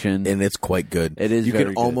impersonation, and it's quite good. It is. You very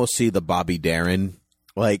can good. almost see the Bobby Darin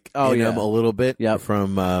in him a little bit. Yeah.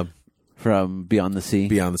 From Beyond the Sea.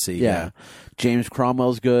 Beyond the Sea. Yeah. James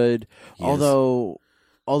Cromwell's good.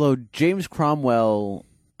 Although James Cromwell,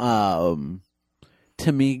 to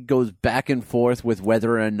me, goes back and forth with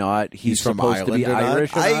whether or not he's from supposed Ireland to be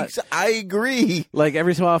Irish or not. I agree.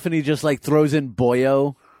 Every so often he just throws in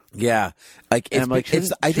boyo. Yeah. I think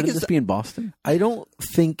this be in Boston? I don't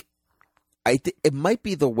think. It might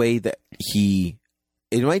be the way that he.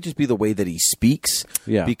 It might just be the way that he speaks,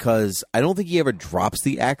 because I don't think he ever drops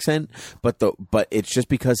the accent, but it's just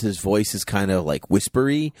because his voice is kind of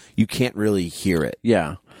whispery, you can't really hear it.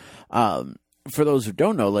 Yeah. For those who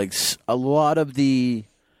don't know, a lot of the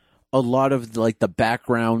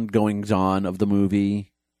background goings on of the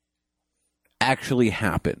movie actually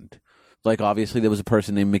happened. Obviously there was a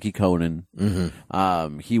person named Mickey Conan.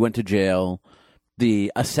 Mm-hmm. He went to jail.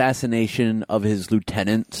 The assassination of his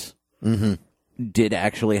lieutenants. Mm-hmm. Did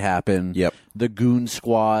actually happen. Yep. The goon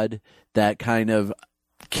squad that kind of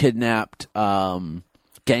kidnapped Kevin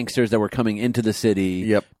gangsters that were coming into the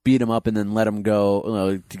city, beat them up and then let them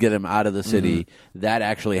go to get them out of the city. That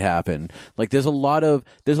actually happened. Like there's a lot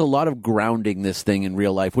of grounding this thing in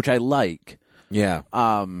real life, which I like. Yeah.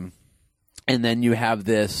 And then you have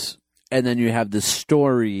this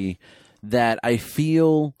story that I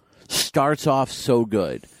feel starts off so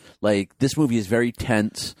good. Like this movie is very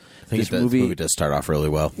tense. I think this movie does start off really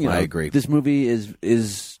well. I agree. This movie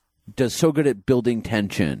does so good at building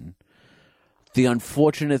tension. The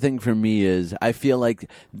unfortunate thing for me is I feel like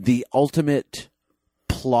the ultimate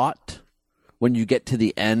plot when you get to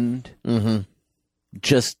the end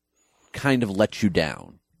just kind of lets you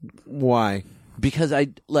down. Why? Because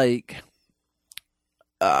it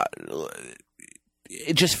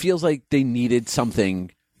just feels like they needed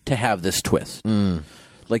something to have this twist.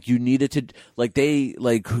 Like you needed to,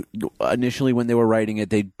 initially when they were writing it,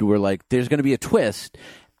 they were like, there's going to be a twist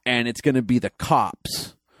and it's going to be the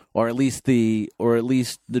cops or at least the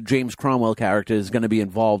James Cromwell character is going to be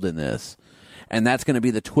involved in this. And that's going to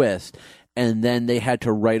be the twist. And then they had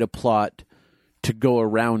to write a plot to go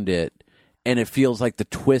around it. And it feels like the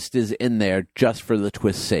twist is in there just for the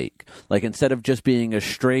twist's sake. Like instead of just being a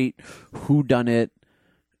straight whodunit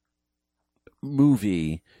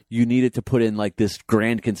movie, you needed to put in like this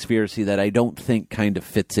grand conspiracy that I don't think kind of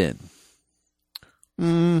fits in.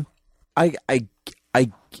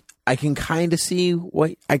 I can kind of see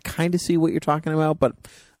what you're talking about, but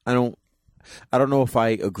I don't know if I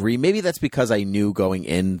agree. Maybe that's because I knew going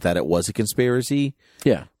in that it was a conspiracy.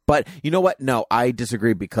 Yeah. But you know what? No, I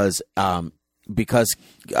disagree because Kevin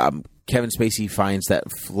Spacey finds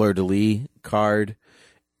that fleur-de-lis card,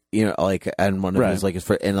 and one of his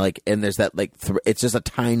and there's that it's just a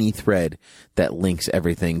tiny thread that links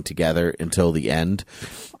everything together until the end.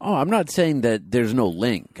 Oh, I'm not saying that there's no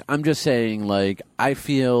link. I'm just saying I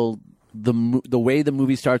feel the way the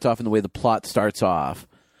movie starts off and the way the plot starts off,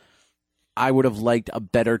 I would have liked a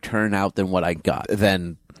better turnout than what I got.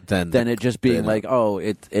 Than it just being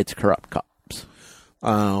it's corrupt cops.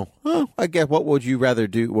 Oh, I guess. What would you rather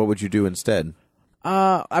do? What would you do instead?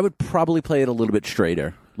 I would probably play it a little bit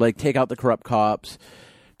straighter. Take out the corrupt cops.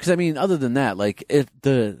 Because, other than that,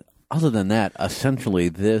 essentially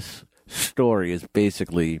this story is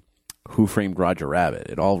basically Who Framed Roger Rabbit.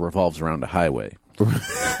 It all revolves around a highway.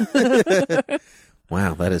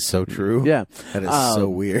 Wow, that is so true. Yeah. That is so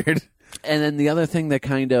weird. And then the other thing that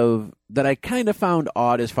I kind of found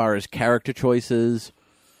odd as far as character choices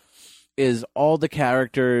is all the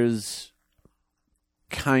characters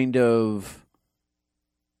kind of...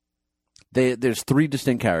 There's three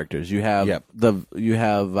distinct characters. You have Kevin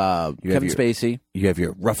Spacey. You have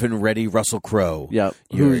your rough and ready Russell Crowe. Yep.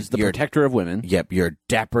 Who's the protector of women. Yep. Your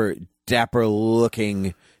dapper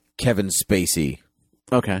looking Kevin Spacey.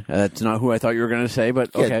 Okay, that's not who I thought you were going to say,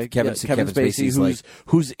 but okay. Kevin Spacey,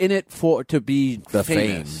 who's in it to be the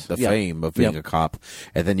famous. fame of being a cop,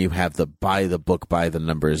 and then you have the by the book, by the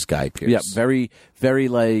numbers Guy Pearce. Yeah, very,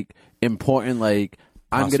 very important.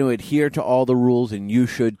 I'm going to adhere to all the rules, and you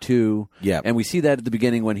should too. Yeah, and we see that at the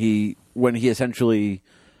beginning when he essentially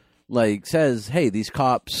says, "Hey, these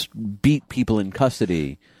cops beat people in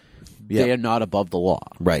custody. They are not above the law."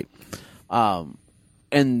 Right.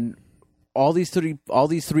 And all these three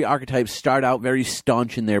archetypes start out very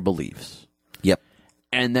staunch in their beliefs. Yep.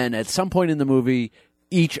 And then at some point in the movie,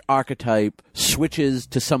 each archetype switches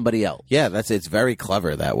to somebody else. Yeah, it's very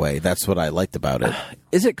clever that way. That's what I liked about it.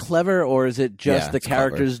 Is it clever, or is it just the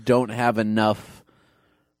characters don't have enough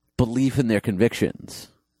belief in their convictions?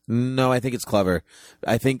 No, I think it's clever.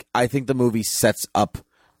 I think the movie sets up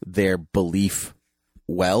their belief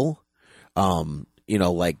well.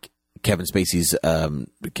 Kevin Spacey's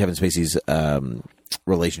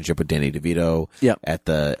relationship with Danny DeVito. Yep. At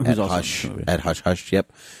Hush Hush.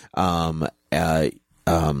 Yep.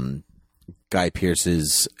 Guy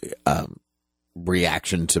Pearce's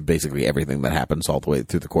reaction to basically everything that happens all the way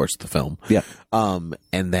through the course of the film. Yeah.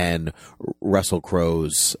 And then Russell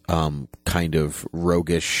Crowe's kind of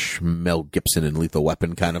roguish Mel Gibson in Lethal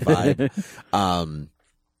Weapon kind of vibe.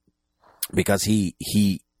 Because he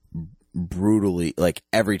brutally,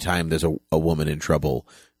 every time there's a woman in trouble,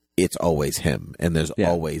 it's always him, and there's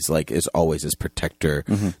always this protector,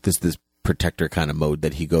 this protector kind of mode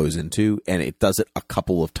that he goes into, and it does it a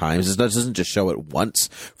couple of times. It doesn't just show it once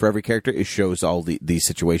for every character. It shows all these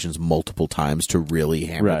situations multiple times to really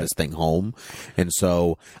hammer this thing home. And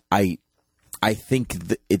so I think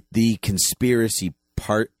the conspiracy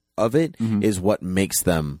part of it is what makes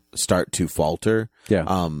them start to falter.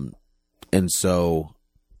 Yeah. And so,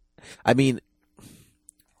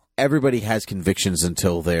 everybody has convictions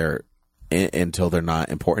until they're not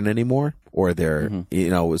important anymore. or they're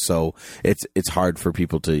so it's hard for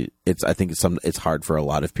people to it's hard for a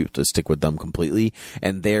lot of people to stick with them completely,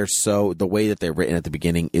 and the way that they're written at the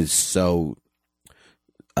beginning is so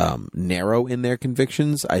narrow in their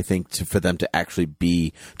convictions. I think for them to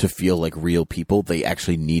actually to feel like real people, they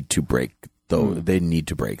actually need to break they need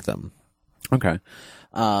to break them. Okay.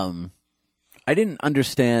 I didn't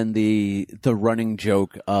understand the running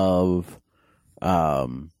joke of I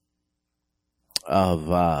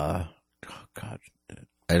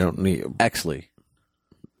don't need Exley.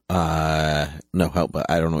 No help, but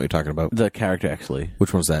I don't know what you're talking about. The character Exley.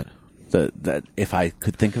 Which one's that? That if I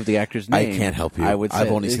could think of the actor's name, I can't help you. I would say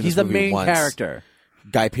I've only seen he's this the movie main once. character.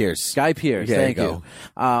 Guy Pearce. Thank you.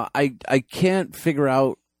 I can't figure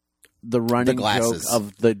out the running joke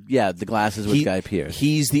of the glasses with Guy Pearce.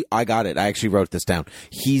 I got it. I actually wrote this down.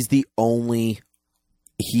 He's the only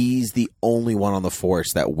one on the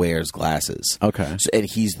force that wears glasses. Okay.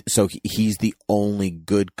 He's the only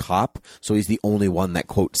good cop. So he's the only one that,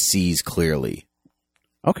 quote, sees clearly.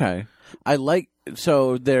 Okay.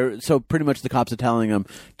 So pretty much the cops are telling him,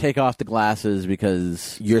 take off the glasses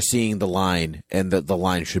because you're seeing the line, and the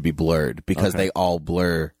line should be blurred because they all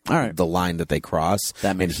blur the line that they cross,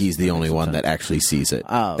 and he's the only one that actually sees it.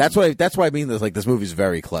 That's why I mean this. Like, this movie's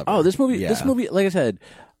very clever. Oh, this movie, like I said,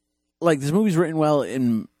 like this movie's written well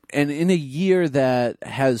in a year that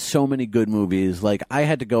has so many good movies. Like, I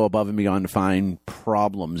had to go above and beyond to find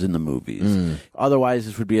problems in the movies. Otherwise,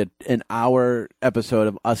 this would be an hour episode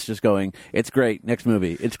of us just going, it's great, next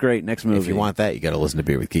movie. It's great, next movie. If you want that, you got to listen to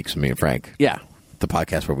Beer with Geeks with me and Frank. Yeah. The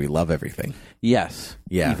podcast where we love everything. Yes.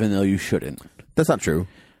 Yeah. Even though you shouldn't. That's not true.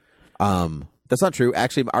 That's not true.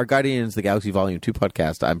 Actually, our Guardians of the Galaxy Volume 2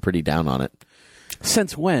 podcast, I'm pretty down on it.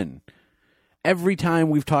 Since when? Every time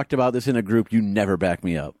we've talked about this in a group, you never back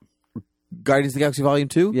me up. Guardians of the Galaxy Volume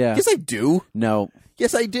 2? Yeah. Yes, I do. No.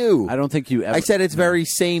 Yes, I do. I don't think you ever... I said it's very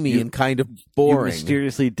samey and kind of boring. You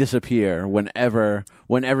mysteriously disappear whenever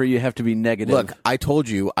you have to be negative. Look, I told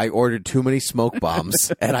you I ordered too many smoke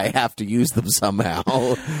bombs, and I have to use them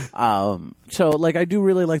somehow. So, like, I do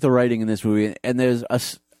really like the writing in this movie, and there's,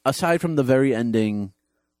 aside from the very ending,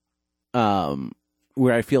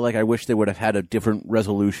 where I feel like I wish they would have had a different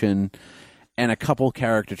resolution and a couple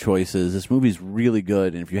character choices, this movie's really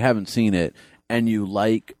good. And if you haven't seen it and you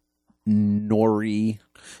like noir,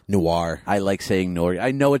 I like saying noir.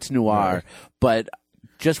 I know it's noir, but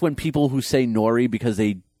just when people who say noir because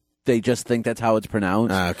they just think that's how it's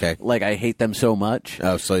pronounced, okay. Like, I hate them so much.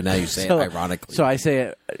 Oh, so now you say it ironically. So I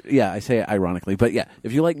say it ironically. But yeah,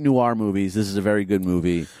 if you like noir movies, this is a very good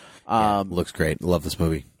movie. Looks great. Love this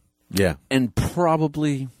movie. Yeah. And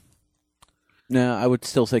probably... No, I would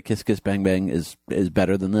still say Kiss Kiss Bang Bang is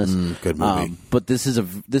better than this. Good movie. But this is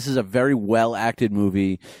a very well acted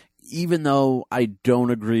movie, even though I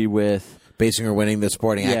don't agree with Basinger winning the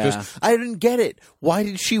supporting actress. I didn't get it. Why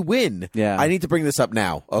did she win? Yeah. I need to bring this up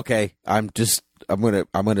now. Okay. I'm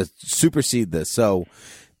gonna supersede this. So,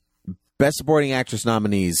 best supporting actress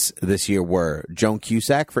nominees this year were Joan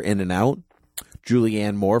Cusack for In and Out,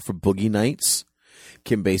 Julianne Moore for Boogie Nights,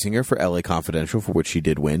 Kim Basinger for L.A. Confidential, for which she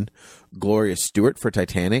did win, Gloria Stewart for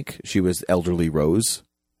Titanic, she was Elderly Rose,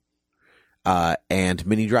 and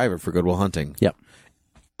Minnie Driver for Good Will Hunting. Yep.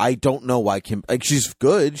 I don't know why Kim... Like, she's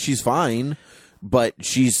good, she's fine, but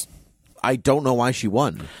I don't know why she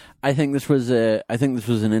won. I think this was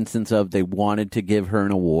an instance of they wanted to give her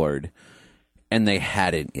an award, and they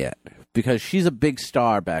hadn't yet, because she's a big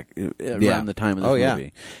star back around the time of this movie. Yeah.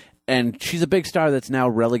 And she's a big star that's now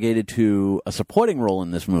relegated to a supporting role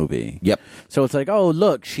in this movie. Yep. So it's like, oh,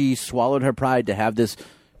 look, she swallowed her pride to have this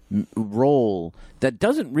role that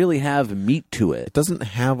doesn't really have meat to it. It doesn't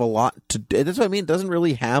have a lot to do. That's what I mean. It doesn't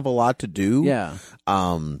really have a lot to do. Yeah.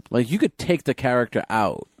 Like, you could take the character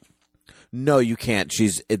out. No, you can't.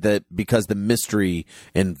 Because the mystery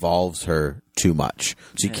involves her too much,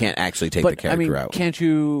 so you can't actually take the character out. Can't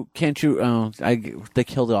you? They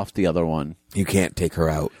killed off the other one. You can't take her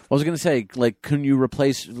out. I was going to say, like, can you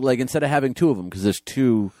replace, like, instead of having two of them, because there's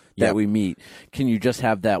two that we meet, can you just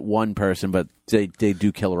have that one person, but they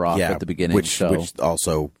do kill her off at the beginning, which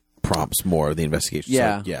also prompts more of the investigation.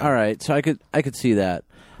 Yeah. So, yeah. All right. So I could see that.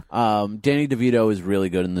 Danny DeVito is really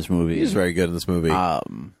good in this movie. He's very good in this movie.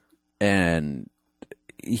 And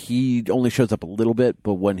he only shows up a little bit,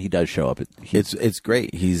 but when he does show up, it's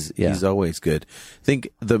great. He's always good.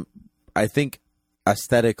 I think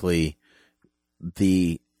aesthetically,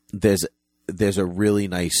 there's a really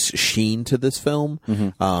nice sheen to this film.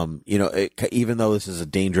 Mm-hmm. Even though this is a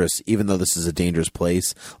dangerous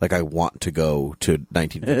place, like, I want to go to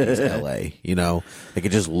 1950s LA. Like,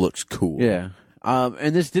 it just looks cool. Yeah.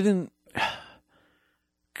 And this didn't.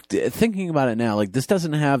 thinking about it now, like this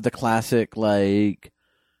doesn't have the classic like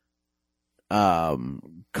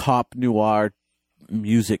cop noir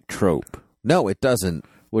music trope. No, it doesn't.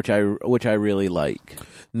 Which I really like.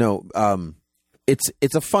 No,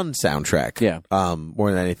 it's a fun soundtrack. Yeah.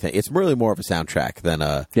 More than anything, it's really more of a soundtrack than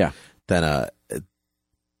a. Yeah.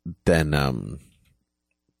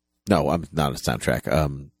 No, I'm not a soundtrack.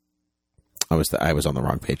 I was on the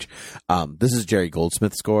wrong page. This is Jerry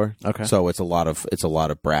Goldsmith's score. Okay. So it's a lot of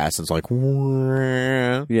brass. It's like a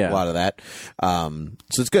lot of that. So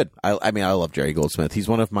it's good. I mean, I love Jerry Goldsmith. He's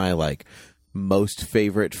one of my like most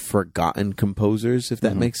favorite forgotten composers, if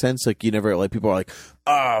that makes sense. Like you never like people are like,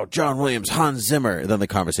 oh, John Williams, Hans Zimmer, and then the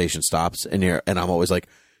conversation stops, and I'm always like,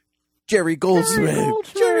 Jerry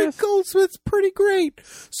Goldsmith. Jerry Goldsmith's pretty great.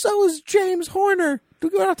 So is James Horner. Do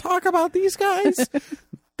we want to talk about these guys?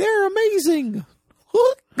 They're amazing.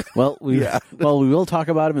 Well, we will talk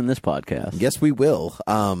about him in this podcast. Yes, we will.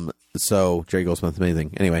 So Jerry Goldsmith's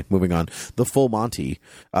amazing. Anyway, moving on. The Full Monty,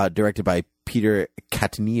 directed by Peter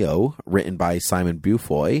Cataneo, written by Simon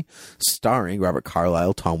Beaufoy, starring Robert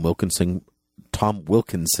Carlyle, Tom Wilkinson,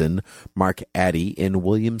 Mark Addy, and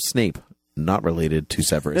William Snape. Not related to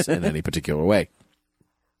Severus in any particular way.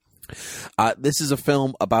 This is a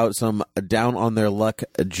film about some down-on-their-luck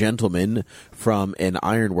gentlemen from an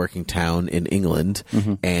ironworking town in England,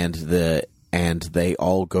 and they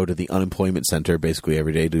all go to the unemployment center basically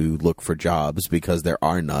every day to look for jobs because there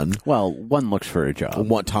are none. Well, one looks for a job.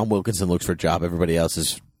 Tom Wilkinson looks for a job. Everybody else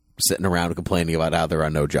is sitting around complaining about how there are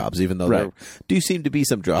no jobs, even though there do seem to be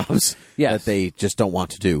some jobs that they just don't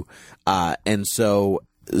want to do. And so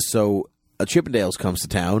Chippendales comes to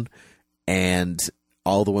town, and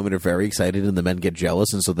all the women are very excited, and the men get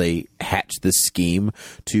jealous, and so they hatch this scheme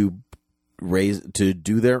to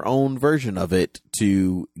do their own version of it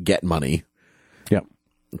to get money. Yep.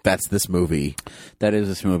 That's this movie. That is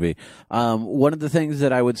this movie. One of the things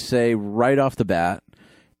that I would say right off the bat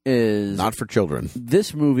is not for children.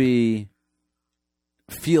 This movie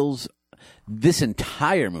this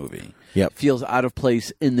entire movie feels out of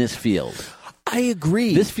place in this field. I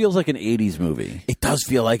agree. This feels like an 80s movie. It does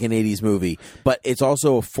feel like an 80s movie, but it's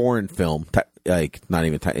also a foreign film. Like, not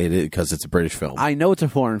even because it's a British film. I know it's a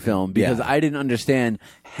foreign film because I didn't understand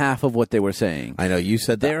half of what they were saying. I know you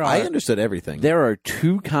said that. I understood everything. There are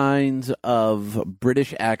two kinds of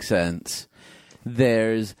British accents.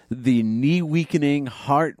 There's the knee-weakening,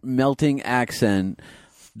 heart-melting accent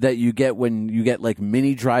that you get when you get like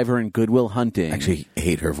Minnie Driver and Good Will Hunting. I actually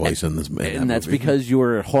hate her voice in this movie. And that's because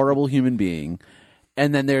you're a horrible human being.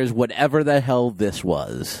 And then there's whatever the hell this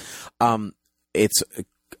was. It's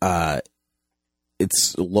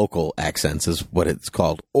local accents is what it's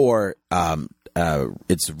called, or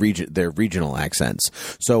they're regional accents.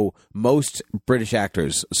 So most British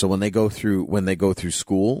actors, when they go through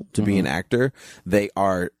school to be an actor, they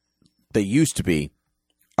used to be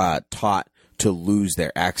taught to lose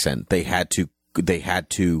their accent. They had to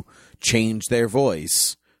change their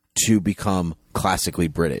voice to become classically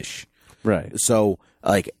British. Right. So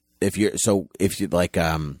like if you like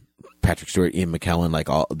Patrick Stewart, Ian McKellen, like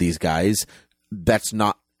all these guys, that's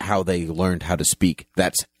not how they learned how to speak.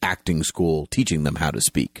 That's acting school teaching them how to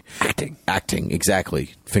speak. Acting,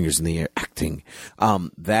 exactly. Fingers in the air, acting.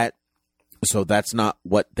 So that's not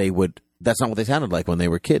what they sounded like when they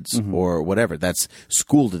were kids or whatever. That's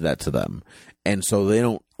school did that to them. And so they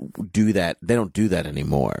don't do that. They don't do that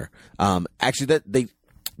anymore. Actually,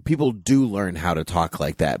 people do learn how to talk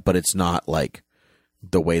like that, but it's not like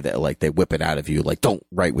the way that like they whip it out of you. Like, don't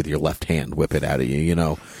write with your left hand, whip it out of you, you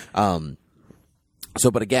know?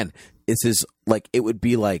 But again, this is like, it would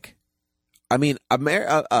be like, I mean,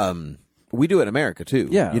 we do it in America too.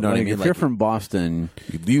 Yeah. You know what I mean? If you're from Boston,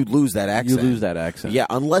 you lose that accent. You lose that accent. Yeah.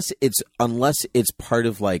 Unless it's part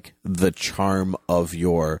of like the charm of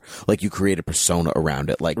your, like you create a persona around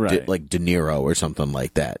it, like, like De Niro or something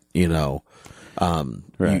like that, you know?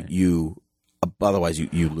 Otherwise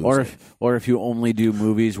you lose it. Or if you only do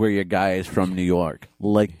movies where your guy is from New York,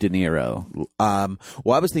 like De Niro.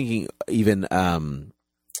 Well, I was thinking even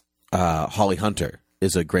Holly Hunter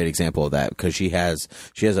is a great example of that because she has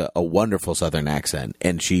a wonderful Southern accent,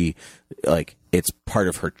 and she like it's part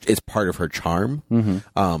of her charm.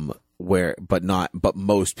 But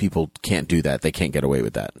most people can't do that. They can't get away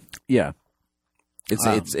with that. Yeah,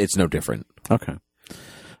 it's no different. Okay.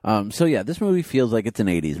 So yeah, this movie feels like it's an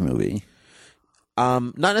 80s movie.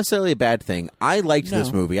 Not necessarily a bad thing. I liked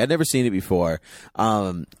this movie. I'd never seen it before.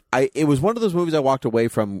 It was one of those movies I walked away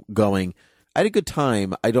from going, I had a good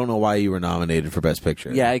time. I don't know why you were nominated for Best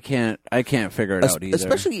Picture. Yeah, I can't figure it out either.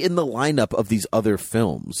 Especially in the lineup of these other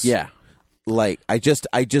films. Yeah. like I just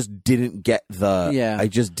didn't get the Yeah. I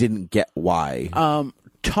just didn't get why.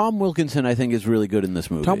 Tom Wilkinson, I think, is really good in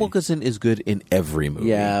this movie. Tom Wilkinson is good in every movie.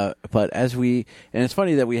 Yeah, but and it's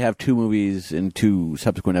funny that we have 2 movies in 2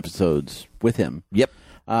 subsequent episodes with him. Yep.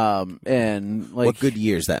 And like What good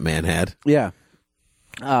years that man had. Yeah.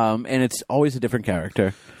 And it's always a different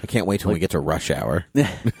character. I can't wait till we get to Rush Hour.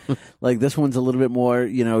 Like this one's a little bit more,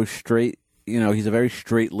 straight. He's a very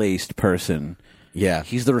straight-laced person. Yeah.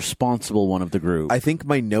 He's the responsible one of the group. I think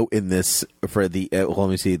my note in this for the let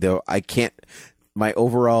me see though my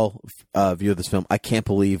overall view of this film, I can't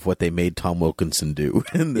believe what they made Tom Wilkinson do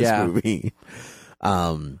in this movie.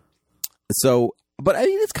 But I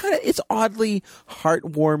mean, it's oddly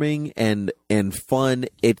heartwarming and fun.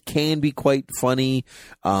 It can be quite funny,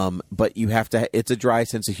 but you have to. It's a dry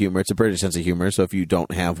sense of humor. It's a British sense of humor. So if you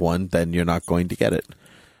don't have one, then you're not going to get it.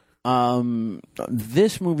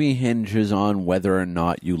 This movie hinges on whether or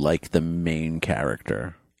not you like the main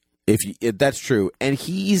character. If that's true, and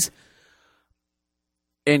he's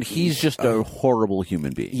just a horrible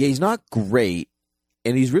human being. Yeah, he's not great.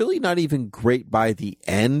 And he's really not even great by the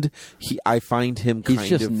end. I find him kind of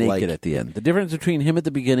he's just naked at the end. The difference between him at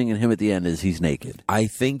the beginning and him at the end is he's naked. I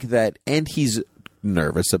think that, and he's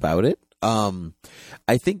nervous about it.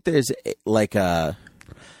 I think there's like a,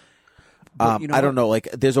 I don't know, like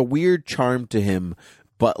there's a weird charm to him,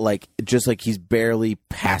 but like just like he's barely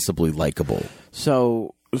passably likable.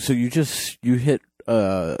 So you hit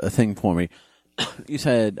a thing for me. You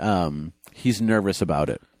said he's nervous about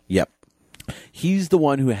it. Yep. He's the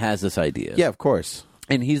one who has this idea. Yeah, of course.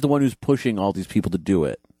 And he's the one who's pushing all these people to do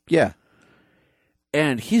it. Yeah.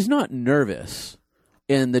 And he's not nervous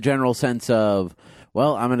in the general sense of,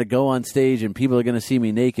 well, I'm going to go on stage and people are going to see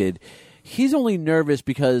me naked. He's only nervous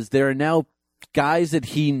because there are now guys that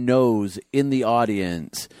he knows in the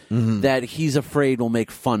audience that he's afraid will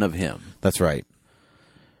make fun of him. That's right.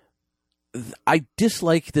 I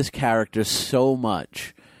dislike this character so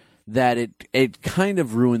much that it kind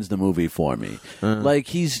of ruins the movie for me. Like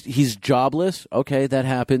he's jobless. Okay, that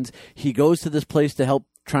happens. He goes to this place to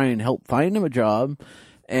try and help find him a job,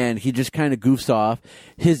 and he just kind of goofs off.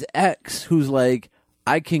 His ex, who's like,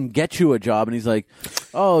 I can get you a job, and he's like,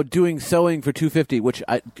 oh, doing sewing for $250, which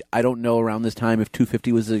I don't know around this time if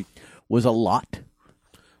 $250 was a lot.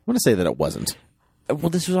 I want to say that it wasn't. Well,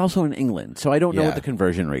 this was also in England, so I don't know what the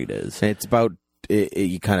conversion rate is. It's about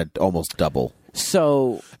you kind of almost double.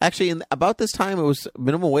 So actually, about this time, it was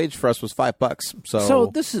minimum wage for us was $5. It's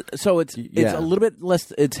a little bit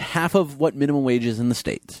less. It's half of what minimum wage is in the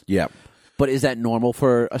States. Yeah, but is that normal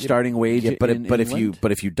for a starting wage? Yeah, but in England?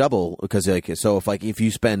 if you double, because if you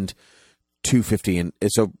spend $250 and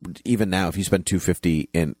so even now if you spend $250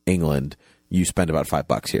 in England, you spend about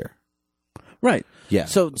 $5 here. Right. Yeah.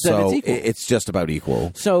 So it's equal. It's just about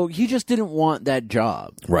equal. So he just didn't want that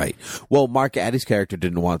job. Right. Well, Mark Addy's character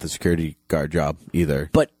didn't want the security guard job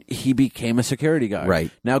either. But he became a security guard.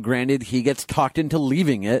 Right. Now, granted, he gets talked into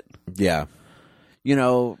leaving it. Yeah.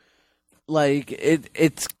 Like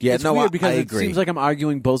it's weird because it seems like I'm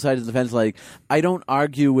arguing both sides of the fence. Like I don't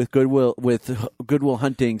argue with Goodwill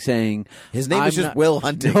Hunting saying his name is just Will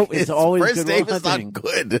Hunting. No, it's always first Goodwill name is Hunting. Not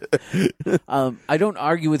good. I don't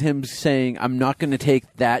argue with him saying I'm not going to take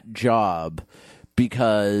that job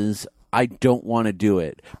because I don't want to do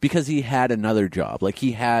it, because he had another job. Like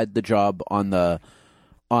he had the job on the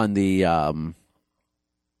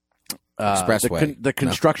expressway, the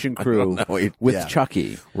construction crew with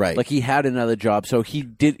Chucky. Right. Like he had another job, so he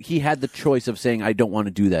had the choice of saying I don't want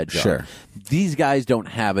to do that job. Sure. These guys don't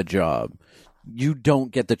have a job. You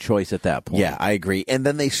don't get the choice at that point. Yeah, I agree. And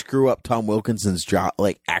then they screw up Tom Wilkinson's job,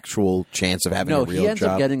 like actual chance of having a real job. No, he ends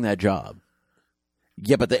up getting that job.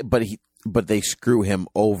 Yeah, but they screw him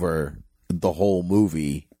over the whole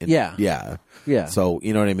movie. Yeah. So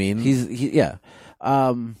you know what I mean?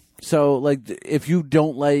 So, like, if you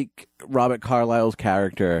don't like Robert Carlyle's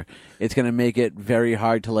character, it's going to make it very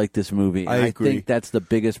hard to like this movie. And I agree. think that's the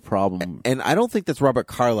biggest problem. And I don't think that's Robert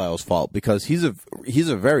Carlyle's fault, because he's a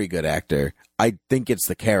very good actor. I think it's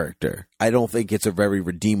the character. I don't think it's a very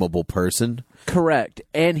redeemable person. Correct.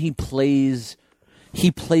 And he plays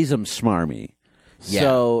him smarmy. Yeah.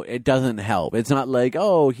 So it doesn't help. It's not like,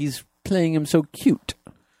 oh, he's playing him so cute.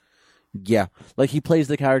 Yeah. Like, he plays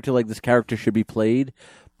the character like this character should be played,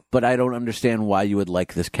 but I don't understand why you would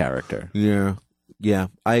like this character. Yeah,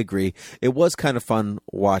 I agree. It was kind of fun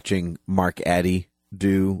watching Mark Addy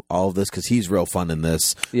do all of this, because he's real fun in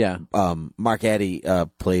this. Yeah. Mark Addy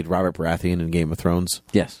played Robert Baratheon in Game of Thrones.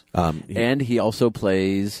 Yes. And he also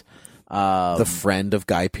plays the friend of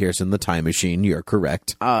Guy Pearce in The Time Machine. You're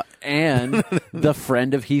correct. And the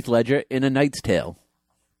friend of Heath Ledger in A Knight's Tale.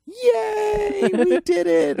 Yay! We did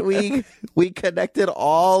it. We connected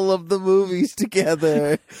all of the movies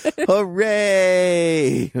together.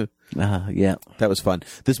 Hooray! Yeah, that was fun.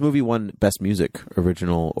 This movie won Best Music,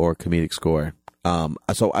 Original or Comedic Score.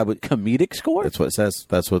 So I would comedic score. That's what it says.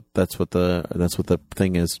 That's what the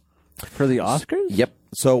thing is for the Oscars. Yep.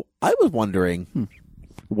 So I was wondering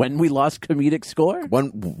when we lost comedic score.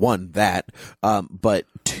 One that, but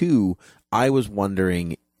two, I was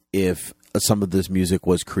wondering if some of this music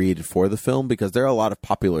was created for the film, because there are a lot of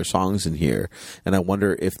popular songs in here, and I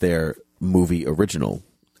wonder if they're movie original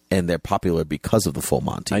and they're popular because of the Full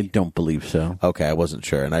Monty. I don't believe so. Okay, I wasn't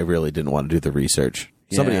sure, and I really didn't want to do the research.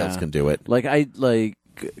 Somebody else can do it.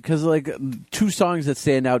 Because two songs that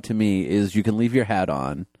stand out to me is "You Can Leave Your Hat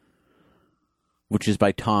On," which is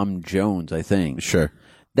by Tom Jones, I think. Sure,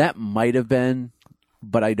 that might have been,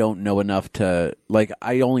 but I don't know enough to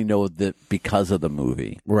I only know that because of the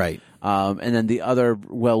movie, right? And then the other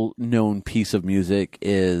well-known piece of music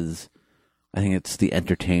is, I think it's "The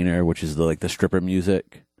Entertainer," which is the stripper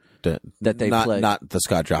music that they play. Not the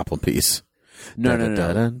Scott Joplin piece. No.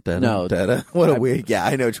 What a weird. Yeah,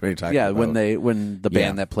 I know what you're talking about. Yeah, when the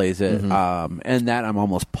band that plays it, and that I'm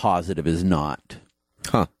almost positive is not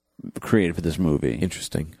created for this movie.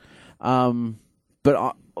 Interesting.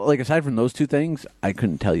 But aside from those two things, I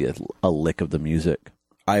couldn't tell you a lick of the music.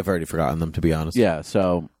 I've already forgotten them, to be honest. Yeah,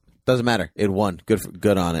 so doesn't matter. It won.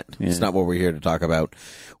 Good on it. Yeah. It's not what we're here to talk about.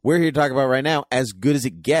 We're here to talk about right now, As Good as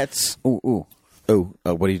It Gets. Ooh. What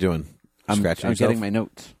are you doing? Scratching I'm yourself? getting my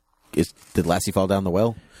notes. Did Lassie fall down the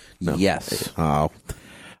well? No. Yes. Oh. All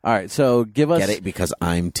right, so give us... Get it? Because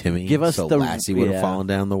I'm Timmy, give us so Lassie would have fallen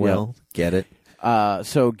down the well? Get it?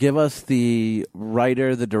 So give us the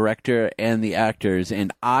writer, the director, and the actors,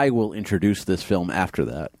 and I will introduce this film after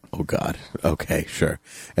that. Oh, God. Okay, sure.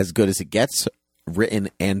 As Good as It Gets, written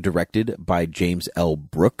and directed by James L.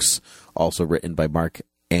 Brooks, also written by Mark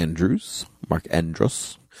Andrews,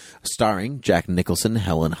 starring Jack Nicholson,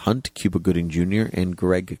 Helen Hunt, Cuba Gooding Jr., and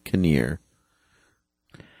Greg Kinnear.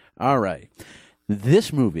 All right.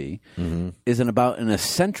 This movie is about an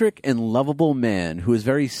eccentric and lovable man who is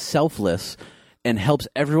very selfless and helps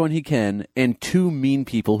everyone he can, and two mean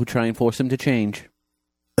people who try and force him to change.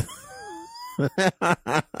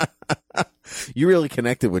 You really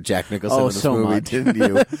connected with Jack Nicholson in this movie, much. didn't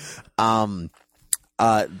you?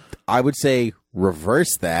 I would say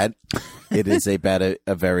reverse that. It is about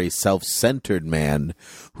a very self-centered man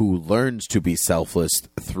who learns to be selfless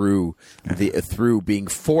through being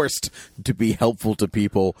forced to be helpful to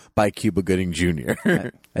people by Cuba Gooding Jr.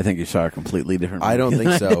 I think you saw a completely different movie. I don't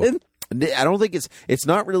think so. I don't think it's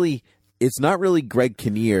not really Greg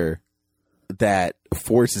Kinnear that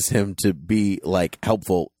forces him to be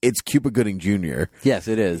helpful. It's Cuba Gooding Jr. Yes,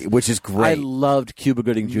 it is, which is great. I loved Cuba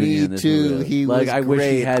Gooding Jr. Me in this too. movie. He was I great.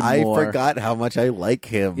 wish he had more. I forgot how much I like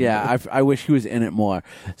him. Yeah, I wish he was in it more.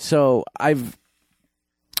 So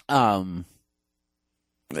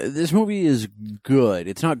this movie is good.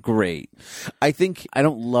 It's not great. I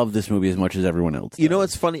don't love this movie as much as everyone else does. You know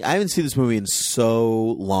what's funny? I haven't seen this movie in so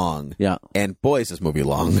long. Yeah, and boy, is this movie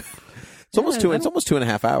long. It's almost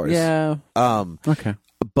 2.5 hours. Yeah. Okay.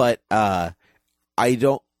 But I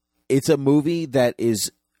don't. It's a movie that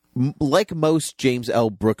is like most James L.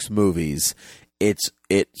 Brooks movies. It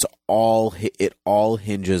all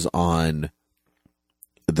hinges on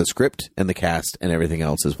the script and the cast, and everything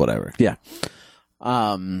else is whatever. Yeah.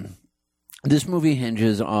 This movie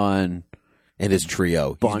hinges on and his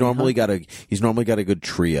trio. He's normally got a good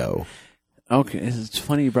trio. Okay, it's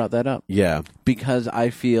funny you brought that up. Yeah, because I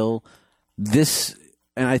feel this,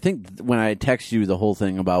 and I think when I text you the whole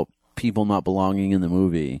thing about people not belonging in the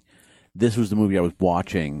movie, this was the movie I was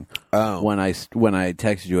watching when I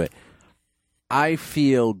texted you it. I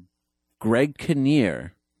feel Greg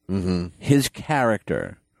Kinnear, his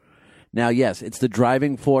character. Now, yes, it's the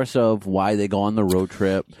driving force of why they go on the road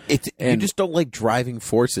trip. You just don't like driving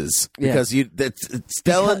forces because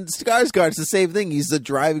Stellan Skarsgård's the same thing. He's the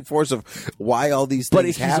driving force of why all these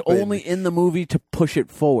things happen. But he's only in the movie to push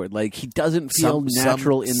it forward. He doesn't feel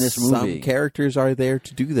natural in this movie. Some characters are there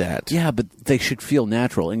to do that. Yeah, but they should feel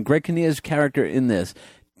natural. And Greg Kinnear's character in this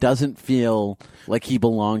doesn't feel like he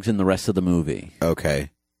belongs in the rest of the movie. Okay.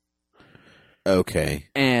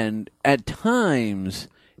 And at times,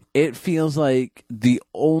 it feels like the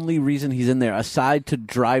only reason he's in there, aside to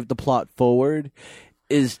drive the plot forward,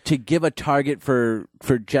 is to give a target for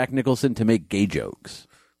Jack Nicholson to make gay jokes.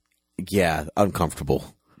 Yeah,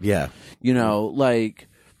 uncomfortable. Yeah. You know, like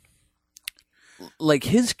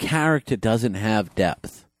his character doesn't have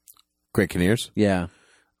depth. Greg Kinnear's? Yeah.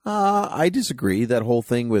 I disagree. That whole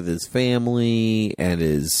thing with his family and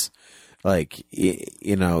his Like,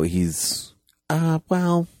 he's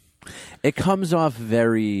well. It comes off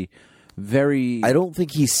very, very. I don't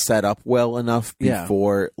think he's set up well enough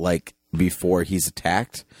before he's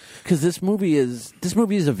attacked. Because this movie is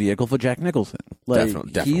a vehicle for Jack Nicholson. Like,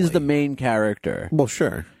 Definitely. He's the main character. Well,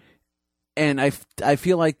 sure. And I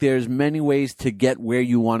feel like there's many ways to get where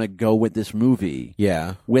you want to go with this movie.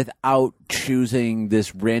 Yeah. Without choosing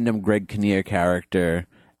this random Greg Kinnear character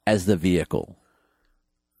as the vehicle.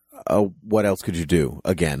 What else could you do?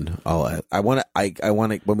 Again, I want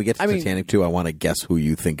to. When we get to Titanic 2, I want to guess who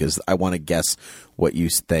you think is. I want to guess what you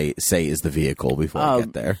say is the vehicle before I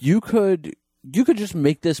get there. You could just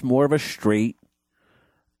make this more of a straight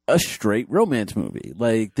romance movie.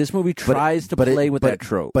 Like, this movie tries to play with that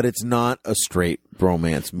trope, but it's not a straight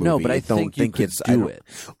romance movie. No, but I don't think you could do it.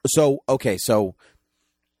 So okay, so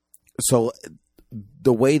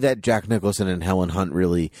the way that Jack Nicholson and Helen Hunt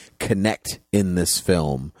really connect in this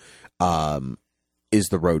film is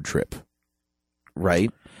the road trip,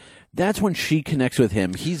 right? That's when she connects with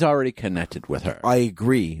him. He's already connected with her. I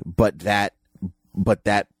agree, but that's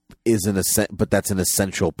an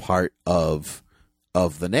essential part of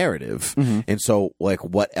the narrative. Mm-hmm. And so, like,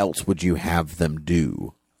 what else would you have them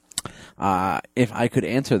do? If I could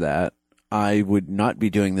answer that, I would not be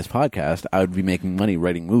doing this podcast. I would be making money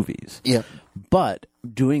writing movies. Yeah. But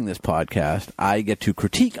doing this podcast, I get to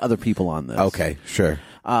critique other people on this. Okay, sure.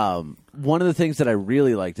 One of the things that I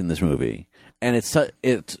really liked in this movie, and I've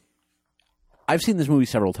seen this movie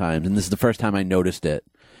several times, and this is the first time I noticed it,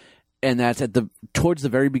 and that's towards the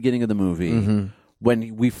very beginning of the movie,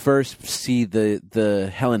 when we first see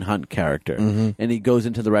the Helen Hunt character, and he goes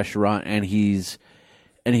into the restaurant, and he's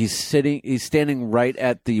standing right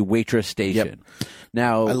at the waitress station. Yep.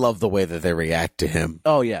 Now, I love the way that they react to him.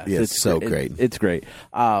 Oh yeah, it's so great. It's great.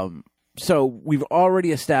 So we've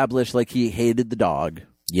already established like he hated the dog.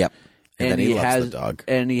 Yep. And then he loves the dog.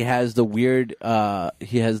 And he has the weird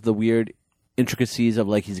intricacies of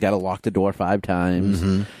like he's got to lock the door 5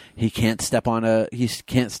 times. He can't step on a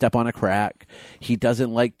crack. He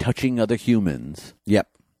doesn't like touching other humans. Yep.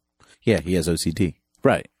 Yeah, he has OCD.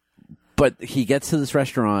 Right. But he gets to this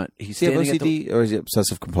restaurant. He's standing OCD or is he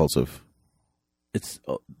obsessive compulsive? That's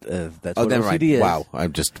what never mind. OCD is. Wow.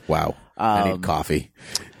 I need coffee.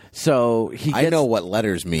 So I know what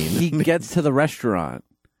letters mean. He gets to the restaurant,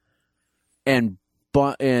 and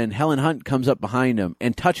Helen Hunt comes up behind him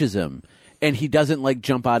and touches him, and he doesn't like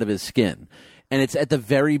jump out of his skin. And it's at the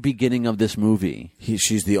very beginning of this movie.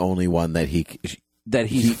 She's the only one that he'll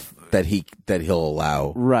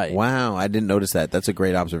allow. Right. Wow, I didn't notice that. That's a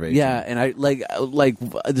great observation. Yeah, and I like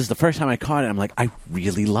this is the first time I caught it. I'm like, I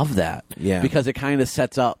really love that. Yeah. Because it kind of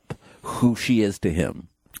sets up who she is to him.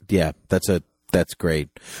 Yeah, that's great.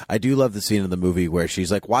 I do love the scene in the movie where she's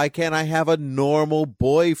like, "Why can't I have a normal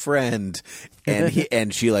boyfriend?"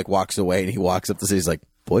 And she like walks away, and he walks up to say, he's like,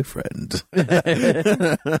 "Boyfriend."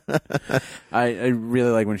 I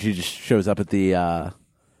really like when she just shows up at the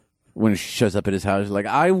when she shows up at his house, like,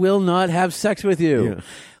 "I will not have sex with you." Yeah.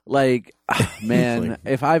 Like, man,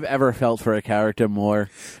 if I've ever felt for a character more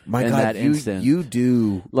in that instant. You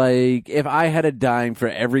do. Like, if I had a dime for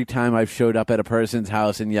every time I've showed up at a person's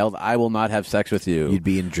house and yelled, "I will not have sex with you," you'd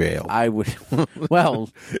be in jail. I would. Well,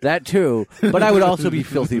 that too. But I would also be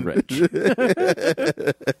filthy rich.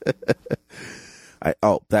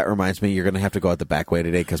 That reminds me, you're going to have to go out the back way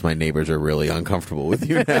today because my neighbors are really uncomfortable with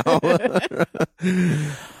you now.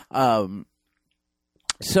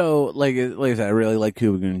 So, like I said, I really like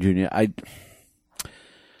Cuba Gooding Jr.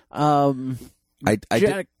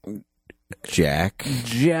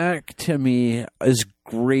 Jack to me, as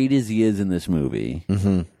great as he is in this movie,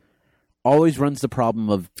 always runs the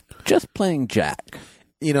problem of just playing Jack.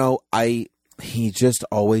 You know, he's just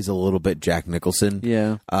always a little bit Jack Nicholson.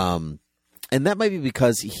 Yeah. And that might be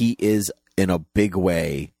because he is, in a big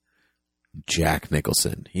way, Jack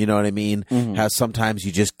Nicholson. You know what I mean? How sometimes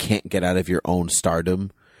you just can't get out of your own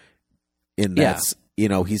stardom. You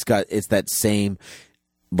know, it's that same,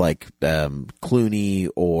 like, Clooney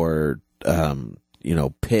or,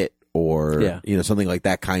 Pitt or, something like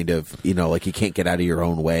that kind of, like you can't get out of your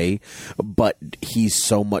own way. But he's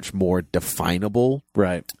so much more definable.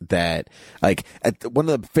 Right. That, like, one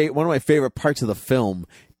of my favorite parts of the film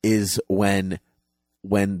is when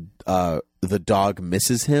the dog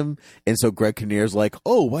misses him, and so Greg Kinnear's like,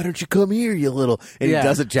 "Oh, why don't you come here, you little?" And he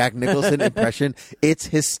does a Jack Nicholson impression. It's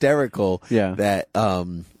hysterical. Yeah, that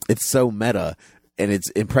it's so meta, and its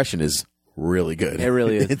impression is really good. It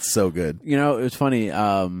really is. It's so good. You know, it was funny.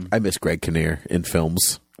 I miss Greg Kinnear in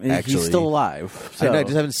films. Actually, he's still alive. So. I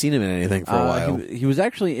just haven't seen him in anything for a while. He was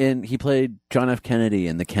actually he played John F. Kennedy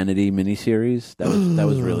in the Kennedy miniseries. That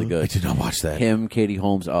was really good. I did not watch that. Him, Katie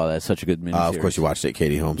Holmes. Oh, that's such a good miniseries. Of course, you watched it,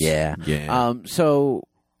 Katie Holmes. Yeah.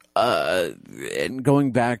 And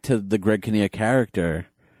going back to the Greg Kinnear character,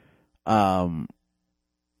 I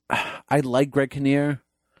like Greg Kinnear,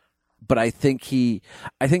 but I think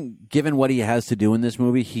given what he has to do in this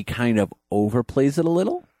movie, he kind of overplays it a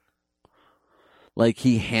little. Like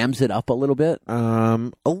he hams it up a little bit.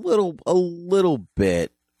 A little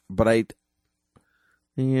bit, but a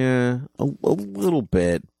little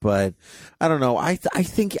bit, but I don't know. I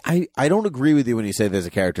think I don't agree with you when you say there's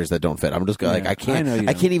characters that don't fit. I'm just like I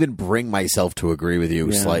can't even bring myself to agree with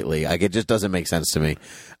you slightly. Like it just doesn't make sense to me.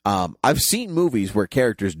 I've seen movies where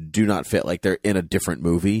characters do not fit, like they're in a different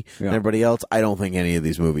movie than everybody else. I don't think any of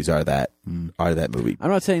these movies are that movie.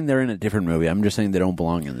 I'm not saying they're in a different movie. I'm just saying they don't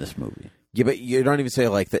belong in this movie. Yeah, but you don't even say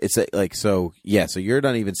like that. It's like so. Yeah, so you're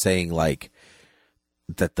not even saying like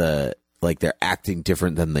that they're acting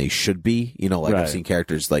different than they should be. You know, like I've seen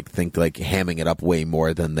characters like think like hamming it up way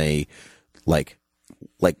more than they like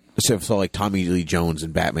so like Tommy Lee Jones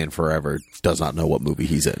in Batman Forever does not know what movie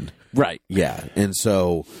he's in. Right. Yeah, and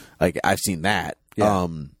so like I've seen that. Yeah.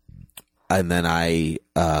 And then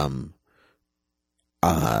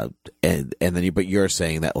but you're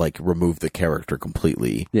saying that like remove the character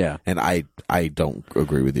completely. Yeah. And I don't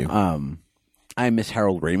agree with you. I miss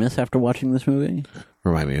Harold Ramis after watching this movie.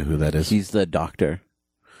 Remind me of who that is. He's the doctor.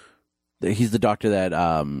 He's the doctor that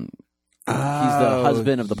he's the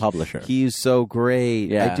husband of the publisher. He's so great.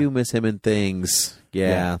 Yeah. I do miss him in things.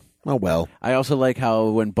 Yeah. Oh well. I also like how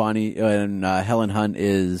when Helen Hunt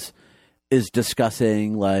is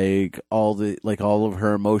discussing like all of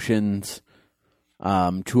her emotions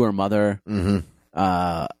to her mother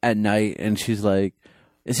at night, and she's like,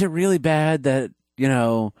 "Is it really bad that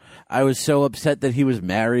I was so upset that he was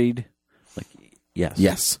married?" Like,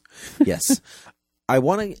 yes.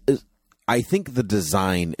 I think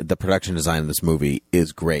the production design of this movie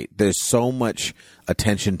is great. There's so much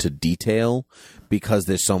attention to detail because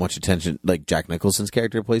there's so much attention. Like Jack Nicholson's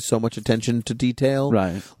character plays so much attention to detail,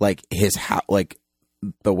 right? Like his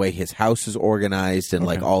the way his house is organized, and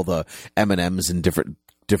like all the M&Ms and different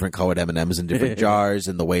colored M&Ms in different jars,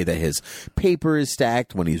 and the way that his paper is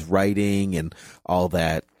stacked when he's writing and all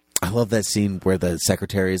that. I love that scene where the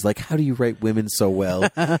secretary is like, "How do you write women so well?"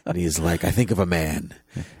 And he's like, "I think of a man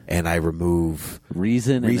and I remove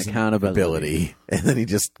reason and accountability." And then he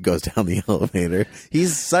just goes down the elevator.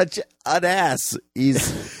 He's such an ass. He's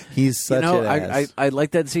such an ass. I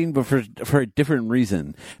like that scene, but for a different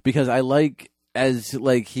reason, because I like as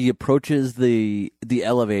like he approaches the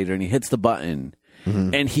elevator and he hits the button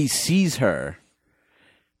and he sees her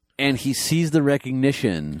and he sees the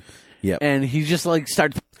recognition. Yep. And he just like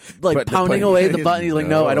starts like pounding away the button. He's like,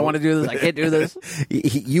 "No, I don't want to do this. I can't do this."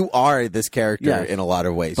 You are this character in a lot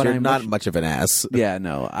of ways. But you're not much of an ass. Yeah,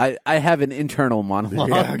 no. I have an internal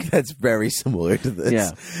monologue that's very similar to this. Yeah.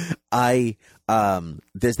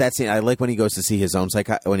 There's that scene. I like when he goes to see his own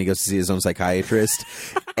psychiatrist,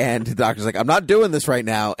 and the doctor's like, "I'm not doing this right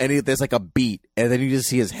now." And there's like a beat, and then you just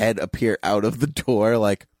see his head appear out of the door,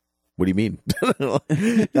 like, "What do you mean?"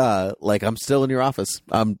 Like, I'm still in your office.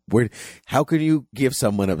 How can you give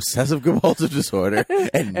someone obsessive compulsive disorder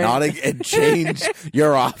and not and change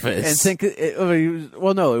your office? And think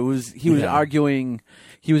he was arguing.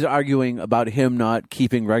 He was arguing about him not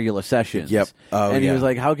keeping regular sessions. Yep. And he was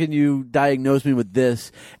like, "How can you diagnose me with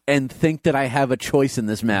this and think that I have a choice in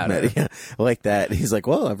this matter?" Yeah, like that. He's like,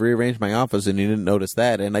 "Well, I've rearranged my office and you didn't notice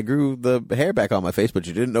that. And I grew the hair back on my face, but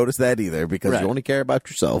you didn't notice that either because you only care about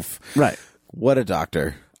yourself." Right. What a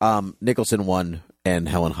doctor. Nicholson won and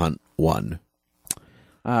Helen Hunt won.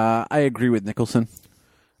 I agree with Nicholson.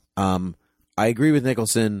 I agree with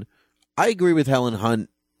Nicholson. I agree with Helen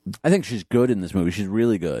Hunt. I think she's good in this movie. She's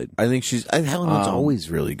really good. I think Helen Hunt's always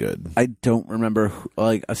really good. I don't remember,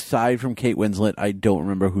 aside from Kate Winslet, I don't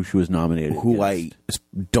remember who she was nominated against. I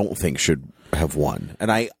don't think should have won.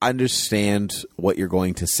 And I understand what you're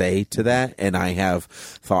going to say to that, and I have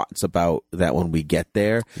thoughts about that when we get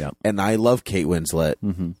there. Yep. And I love Kate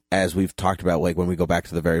Winslet, as we've talked about, like when we go back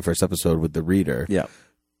to the very first episode with The Reader. Yeah.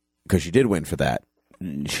 Because she did win for that.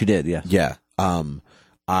 She did, yeah. Yeah.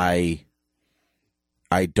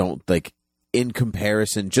 I don't like in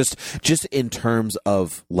comparison, just in terms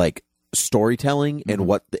of like storytelling and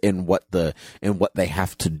what they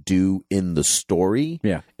have to do in the story,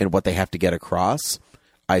 and what they have to get across.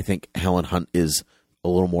 I think Helen Hunt is a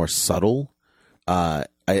little more subtle. Helen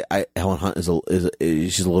Hunt is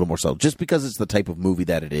she's a little more subtle just because it's the type of movie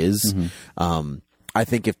that it is. I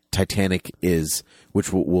think if Titanic is,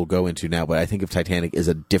 which we'll go into now, but I think if Titanic is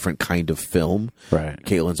a different kind of film, right,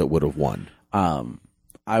 Kate Winslet would have won.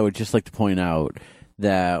 I would just like to point out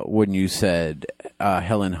that when you said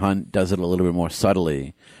Helen Hunt does it a little bit more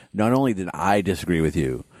subtly, not only did I disagree with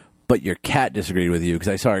you, but your cat disagreed with you because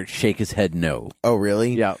I saw her shake his head no. Oh,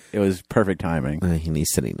 really? Yeah, it was perfect timing. And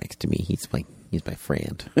he's sitting next to me. He's my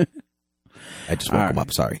friend. I just woke him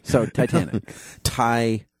up. Sorry. So Titanic.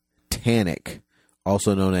 Titanic,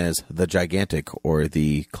 also known as the Gigantic or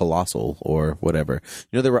the Colossal or whatever.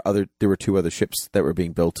 You know, there were two other ships that were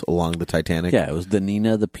being built along the Titanic. Yeah, it was the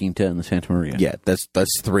Nina, the Pinta, and the Santa Maria. Yeah, that's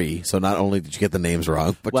three. So not only did you get the names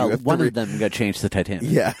wrong, but you have one of them got changed to Titanic.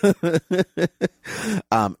 Yeah.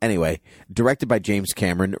 Anyway, directed by James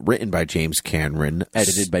Cameron, written by James Cameron,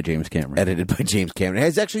 edited by James Cameron.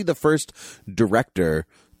 He's actually the first director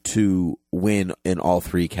to win in all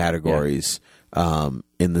three categories in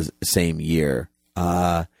the same year.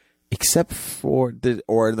 Except for in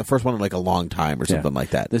the first one in like a long time or something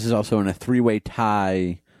like that. This is also in a 3-way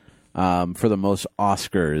tie for the most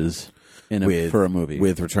Oscars for a movie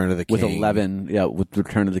with Return of the King, with 11. Yeah, with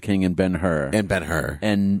Return of the King and Ben-Hur,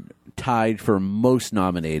 and tied for most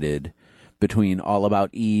nominated between All About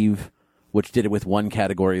Eve, which did it with one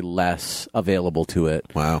category less available to it.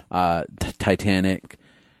 Wow. Titanic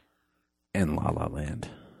and La La Land.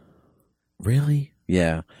 Really?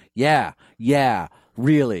 Yeah.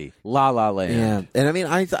 Really, La La Land. Yeah, and I mean,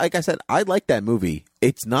 like I said, I like that movie.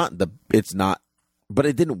 It's not, but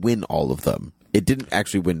it didn't win all of them. It didn't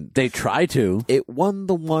actually win. They tried to. It won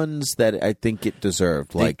the ones that I think it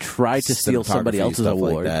deserved. They tried to steal somebody else's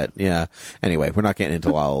award. Like that. Yeah. Anyway, we're not getting into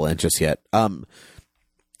La La Land just yet.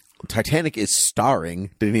 Titanic is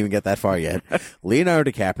starring, didn't even get that far yet, Leonardo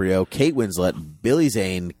DiCaprio, Kate Winslet, Billy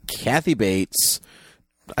Zane, Kathy Bates.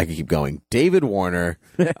 I can keep going. David Warner.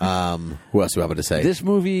 Who else do I want to say? This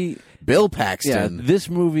movie, Bill Paxton. Yeah, this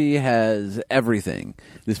movie has everything.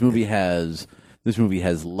 This movie has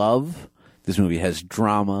love. This movie has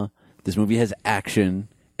drama. This movie has action.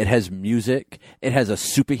 It has music. It has a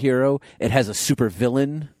superhero. It has a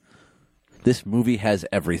supervillain. This movie has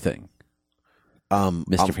everything.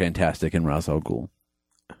 Mr. Fantastic and Ra's al Ghul.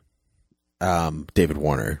 David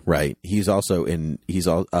Warner, right? He's also in.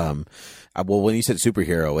 Well, when you said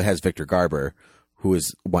superhero, it has Victor Garber, who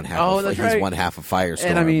is one half. He's one half of Firestorm,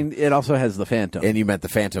 and I mean, it also has the Phantom. And you meant the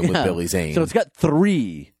Phantom with Billy Zane. So it's got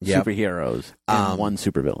 3 superheroes and 1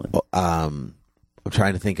 supervillain. I'm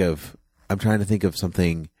trying to think of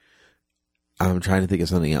something. I'm trying to think of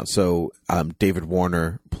something else. So, David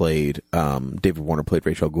Warner played Ra's al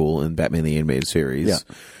Ghul in Batman the Animated Series.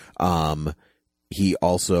 Yeah. He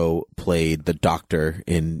also played the Doctor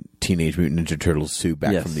in Teenage Mutant Ninja Turtles 2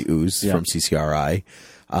 Back from the Ooze from CCRI.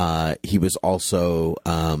 He was also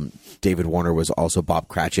David Warner was also Bob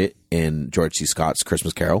Cratchit in George C. Scott's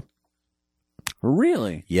Christmas Carol.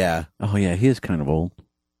 Really? Yeah. Oh yeah, he is kind of old.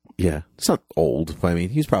 Yeah, it's not old, but I mean,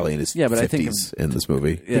 he's probably in his 50s in this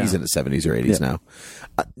movie. I think he's in his 70s or 80s now.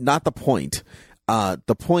 Not the point.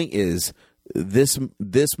 The point is this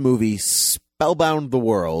movie spellbound the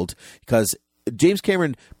world because James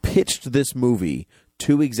Cameron pitched this movie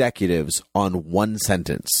to executives on one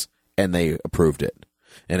sentence, and they approved it.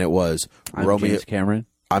 And it was Romeo. James Cameron.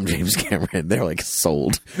 I'm James Cameron. They're like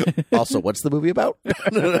sold. Also, what's the movie about?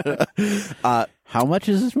 How much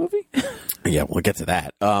is this movie? Yeah, we'll get to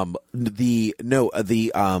that.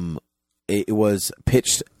 It was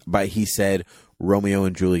pitched by, he said, Romeo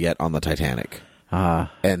and Juliet on the Titanic.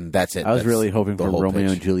 And that's it. I was really hoping for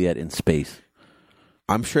Romeo and Juliet in space.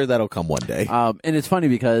 I'm sure that'll come one day. And it's funny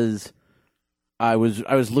because I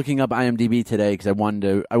was looking up IMDb today because I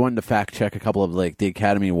wanted to fact check a couple of like the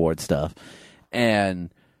Academy Award stuff, and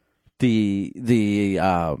the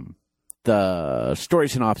story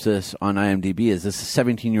synopsis on IMDb is this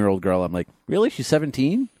 17-year-old girl. I'm like, really? She's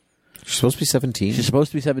 17? She's supposed to be 17? She's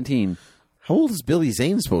supposed to be 17. How old is Billy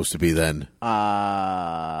Zane supposed to be then?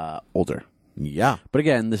 Older. Yeah. But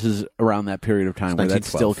again, this is around that period of time where that's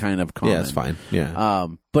still kind of common. Yeah, it's fine. Yeah.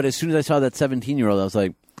 But as soon as I saw that 17-year-old, I was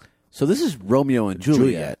like, so this is Romeo and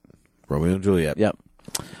Juliet. Romeo and Juliet. Yep.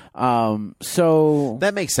 So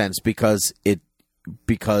that makes sense because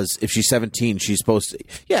if she's 17, she's supposed to.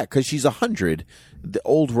 Yeah, because she's 100. The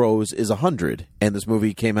old Rose is 100, and this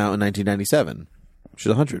movie came out in 1997. She's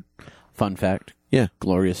 100. Fun fact. Yeah.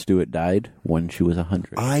 Gloria Stewart died when she was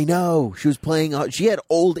 100. I know. She was playing. She had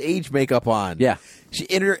old age makeup on. Yeah. She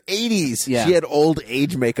in her 80s. Yeah. She had old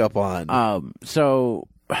age makeup on. So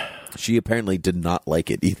she apparently did not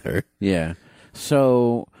like it either. Yeah.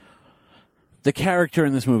 So the character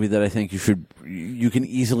in this movie that I think you can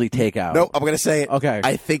easily take out. No, I'm going to say it. Okay.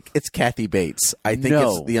 I think it's Kathy Bates. I think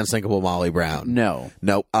it's the unsinkable Molly Brown. No.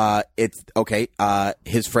 It's okay.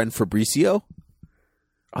 His friend Fabricio.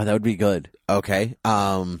 Oh, that would be good. Okay.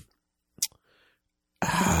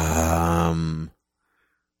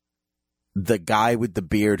 The guy with the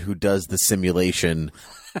beard who does the simulation.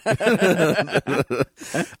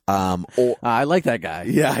 I like that guy.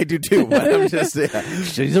 Yeah, I do too. But I'm just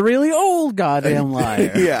she's a really old goddamn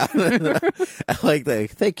liar. Yeah, I like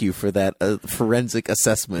that. Thank you for that forensic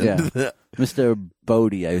assessment. Yeah. Mr.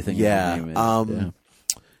 Bodie, I think. Yeah. His name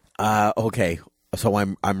is. Okay. So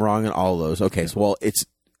I'm wrong in all of those. Okay. So it's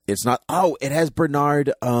not. Oh, it has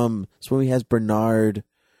Bernard. This movie has Bernard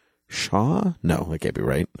Shaw. No, that can't be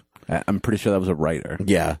right. I'm pretty sure that was a writer.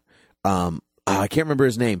 Yeah. I can't remember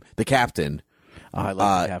his name. The captain. I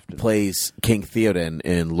like the captain. Plays King Theoden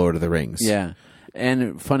in Lord of the Rings. Yeah.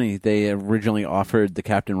 And funny, they originally offered the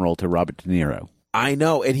captain role to Robert De Niro. I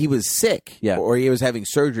know, and he was sick. Yeah. Or he was having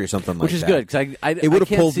surgery or something like that. Which is good, because it would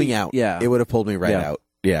have pulled me out. Yeah. It would have pulled me right out.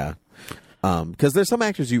 Yeah. Because there's some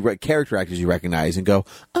actors character actors you recognize and go,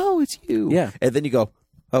 oh, it's you. Yeah. And then you go,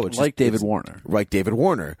 oh, it's like David Warner. Like David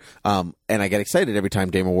Warner. And I get excited every time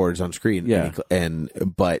Damon Ward is on screen. Yeah.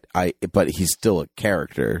 But he's still a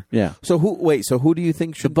character. Yeah. So who do you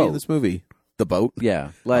think should be in this movie? The boat?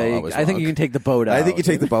 Yeah. I think you can take the boat out. I think you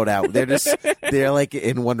take the boat out. They're like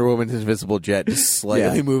in Wonder Woman's invisible jet, just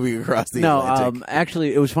slightly moving across the Atlantic.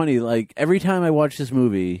 Actually, it was funny. Like, every time I watch this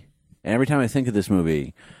movie, and every time I think of this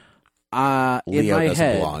movie, Leo in my doesn't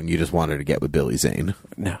head, belong. You just wanted to get with Billy Zane.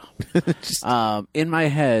 No. In my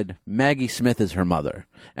head, Maggie Smith is her mother.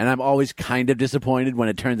 And I'm always kind of disappointed when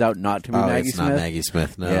it turns out not to be Maggie it's Smith. not Maggie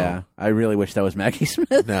Smith, no. Yeah. I really wish that was Maggie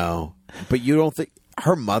Smith. No. But you don't think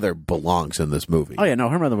her mother belongs in this movie? Oh, yeah, no,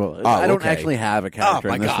 her mother belongs. I don't actually have a character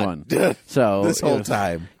in this one. So this whole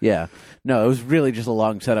time. Yeah. No, it was really just a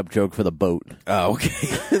long setup joke for the boat. Oh,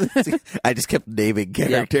 okay. I just kept naming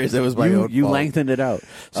characters. It was my own You fault. lengthened it out.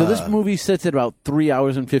 So this movie sits at about 3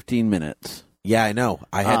 hours and 15 minutes. Yeah, I know.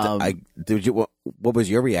 I had to. What was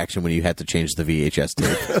your reaction when you had to change the VHS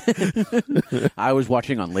tape? I was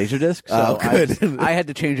watching on Laserdisc, so good. I had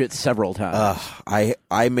to change it several times.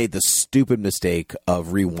 I made the stupid mistake of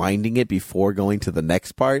rewinding it before going to the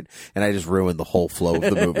next part, and I just ruined the whole flow of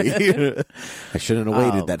the movie. I shouldn't have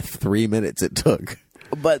waited that 3 minutes it took.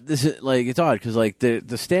 But this is it's odd because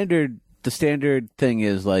the standard thing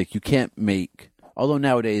is you can't make. Although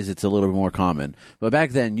nowadays it's a little bit more common. But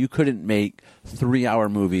back then you couldn't make 3-hour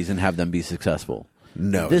movies and have them be successful.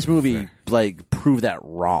 No. This movie proved that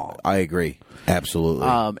wrong. I agree. Absolutely.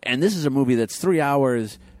 And this is a movie that's 3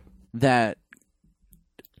 hours that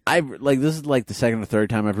this is the second or third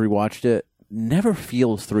time I've rewatched it. Never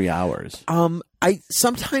feels 3 hours.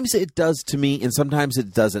 Sometimes it does to me and sometimes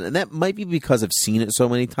it doesn't. And that might be because I've seen it so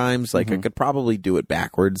many times. I could probably do it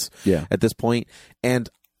backwards at this point. And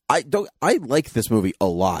I like this movie a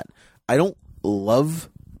lot. I don't love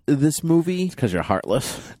this movie. It's because you're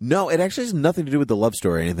heartless. No, it actually has nothing to do with the love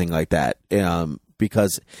story or anything like that.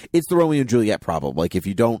 Because it's the Romeo and Juliet problem. If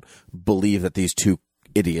you don't believe that these two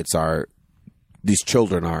idiots these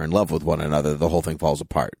children are in love with one another, the whole thing falls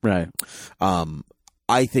apart. Right.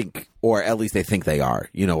 I think, or at least they think they are,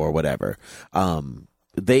 or whatever.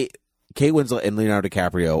 Kate Winslet and Leonardo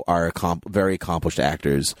DiCaprio are very accomplished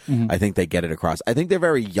actors. Mm-hmm. I think they get it across. I think they're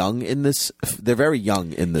very young in this.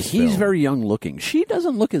 He's film. Very young looking. She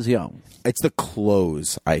doesn't look as young. It's the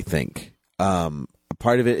clothes, I think.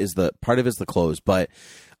 Part of it is the clothes, but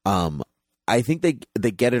I think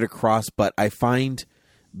they get it across. But I find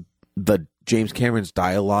the James Cameron's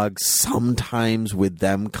dialogue sometimes with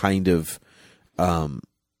them kind of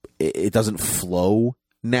it doesn't flow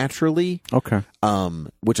naturally. Okay.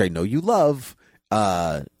 Which I know you love,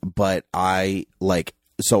 but I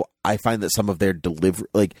find that some of their delivery,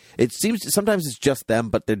 it seems sometimes it's just them,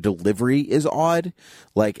 but their delivery is odd.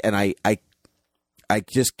 And I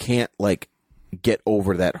just can't get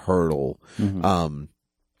over that hurdle. Mm-hmm.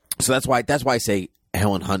 So that's why I say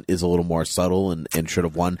Helen Hunt is a little more subtle and should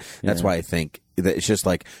have won. That's why I think that it's just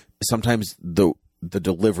sometimes the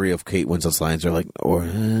delivery of Kate Winslet's lines are I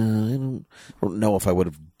don't know if I would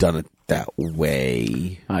have done it that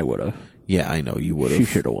way. I would have. Yeah, I know you would have. She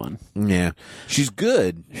should have won. Yeah. She's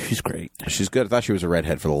good. She's great. She's good. I thought she was a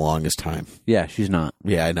redhead for the longest time. Yeah, she's not.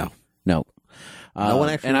 Yeah, I know. No. No one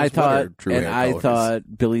actually. I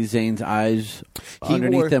thought Billy Zane's eyes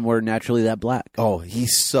underneath them were naturally that black. Oh,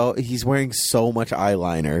 he's wearing so much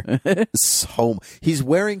eyeliner. He's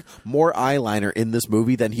wearing more eyeliner in this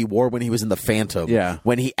movie than he wore when he was in the Phantom. Yeah.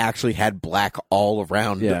 When he actually had black all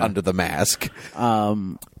around under the mask.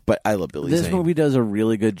 But But I love Billy This Zane. movie does a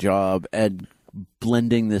really good job at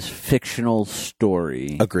blending this fictional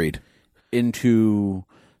story Agreed. into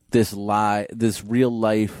this real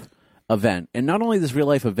life event, and not only this real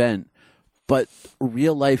life event, but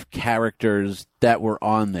real life characters that were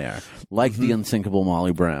on there, like the unsinkable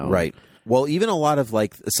Molly Brown. Right. Well, even a lot of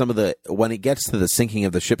like some of the when it gets to the sinking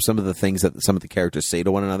of the ship, some of the things that some of the characters say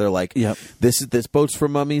to one another, like, Yep. this boat's for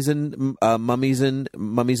mummies and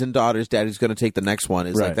daughters. Daddy's going to take the next one.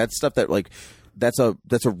 Is Right. like that stuff that like that's a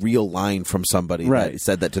real line from somebody Right. that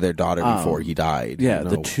said that to their daughter before he died. Yeah, you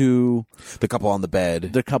know? the couple on the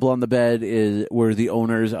bed. The couple on the bed were the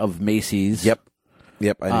owners of Macy's. Yep, I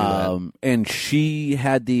knew that. And she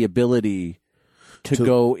had the ability to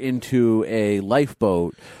go into a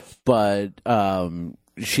lifeboat, but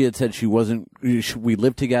she had said she wasn't. We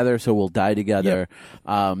live together, so we'll die together.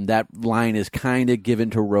 Yep. That line is kind of given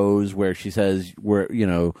to Rose, where she says, "Where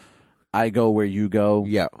I go where you go."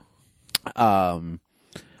 Yeah. But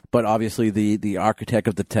obviously the architect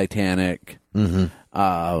of the Titanic, who's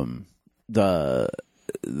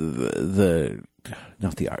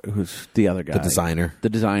the other guy, the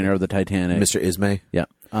designer of the Titanic, Mr. Ismay. Yeah.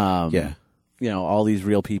 Yeah. All these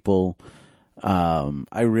real people.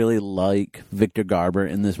 I really like Victor Garber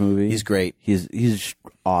in this movie. He's great. He's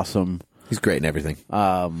awesome. He's great in everything.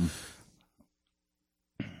 Him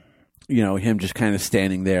just kind of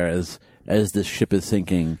standing there as this ship is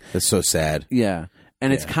sinking. It's so sad. Yeah.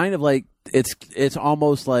 And it's kind of like it's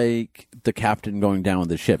almost like the captain going down with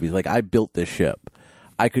the ship. He's like, I built this ship.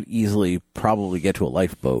 I could easily probably get to a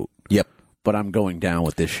lifeboat. Yep. But I'm going down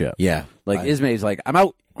with this ship. Yeah. Like Ismay's like, I'm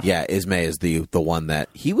out. Yeah, Ismay is the one that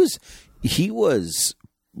he was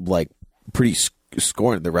like pretty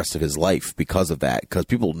scorned the rest of his life because of that, because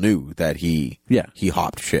people knew that he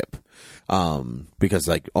hopped ship. Because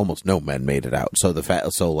like almost no men made it out. So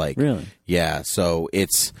really? Yeah, so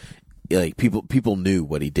it's like people knew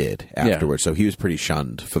what he did afterwards. So he was pretty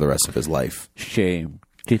shunned for the rest of his life. Shame.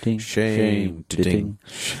 Shame.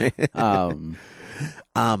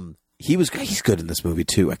 He's good in this movie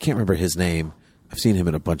too. I can't remember his name. I've seen him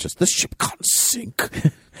in a bunch of. The ship can't sink.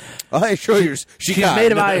 I assure you, she's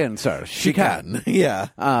made of iron, sir. She can. Yeah.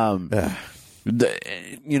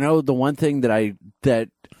 The one thing that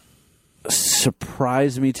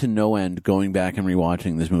surprised me to no end going back and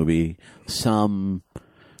rewatching this movie some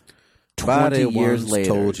 20 years later.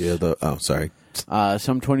 Told you sorry.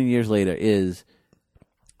 Some 20 years later is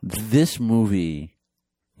this movie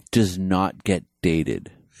does not get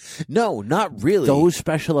dated. No, not really. Those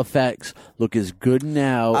special effects look as good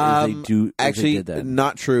now as they do. Actually, as they did then.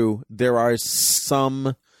 Not true. There are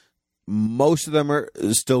some. Most of them are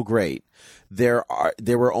still great. There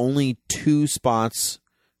were only two spots.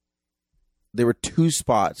 There were two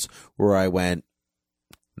spots where I went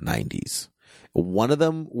 90s. One of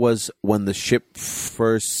them was when the ship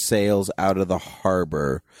first sails out of the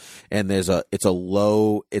harbor, and it's a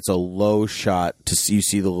low shot to see. You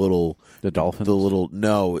see the dolphins.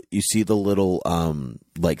 You see the little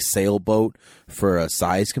like sailboat for a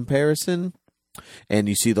size comparison, and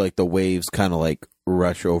you see like the waves kind of like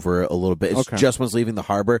rush over it a little bit. It's just once leaving the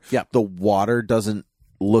harbor. Yeah, the water doesn't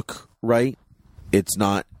look right. It's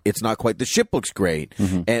not quite. The ship looks great,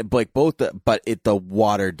 and like the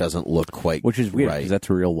water doesn't look quite, which is weird right. because that's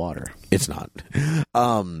real water. It's not.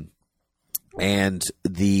 And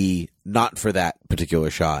not for that particular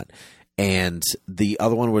shot, and the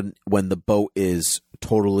other one when the boat is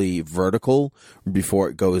totally vertical before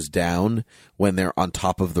it goes down, when they're on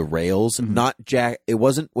top of the rails. Not Jack. It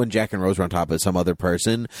wasn't when Jack and Rose were on top of some other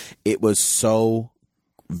person. It was so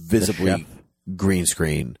visibly green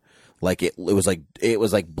screen. Like it was like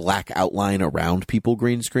black outline around people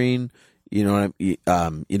green screen. You know what I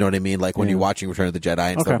mean? Like when you're watching Return of the Jedi,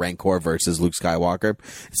 and it's the Rancor versus Luke Skywalker.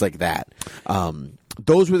 It's like that.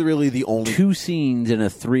 Those were really the only two scenes in a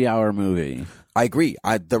 3-hour movie. I agree.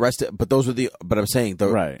 But I'm saying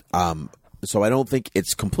right. So I don't think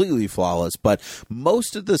it's completely flawless, but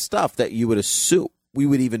most of the stuff that you would assume we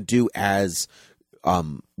would even do as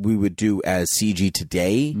CG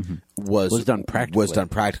today was done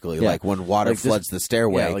practically. Yeah. Like when water floods the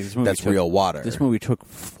stairway, that's real water. This movie took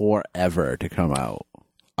forever to come out.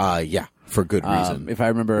 For good reason. If I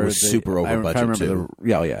remember, it was super over budget too.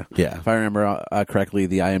 Yeah. If I remember correctly,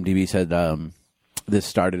 the IMDb said this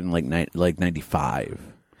started in like 95.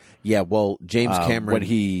 Yeah, well, James Cameron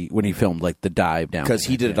when he filmed like the dive down, because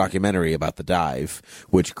he did a documentary about the dive,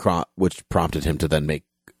 which prompted him to then make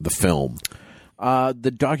the film.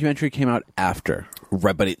 The documentary came out after,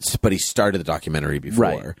 right? But he started the documentary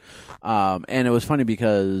before, right? And it was funny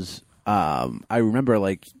because I remember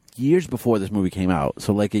like years before this movie came out.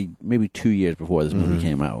 So like maybe 2 years before this movie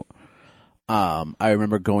came out. I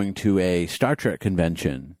remember going to a Star Trek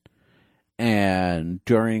convention, and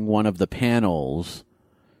during one of the panels,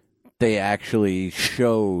 they actually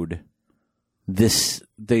showed this.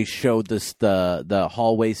 They showed the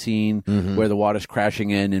hallway scene where the water's crashing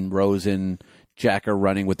in and Rose and Jack are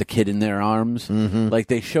running with the kid in their arms. Like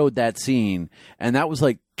they showed that scene, and that was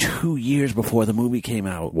like 2 years before the movie came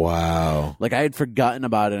out. Wow! Like I had forgotten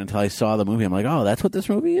about it until I saw the movie. I'm like, oh, that's what this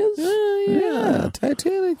movie is. Yeah,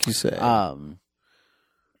 Titanic. You say?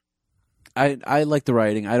 I like the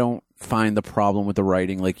writing. I don't find the problem with the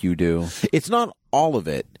writing like you do. It's not all of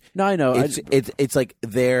it. No, I know. It's like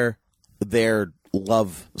their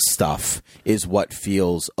love stuff is what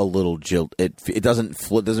feels a little jilt. It doesn't.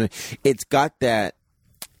 It's got that.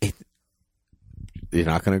 You're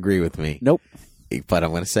not going to agree with me. Nope. But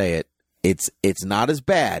I'm going to say it. It's not as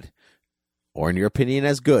bad, or in your opinion,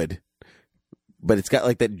 as good. But it's got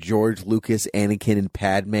like that George Lucas, Anakin, and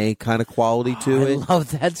Padme kind of quality to it. I love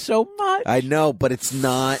that so much. I know, but it's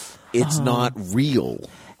not. It's not real.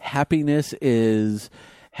 Happiness is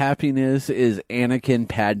Anakin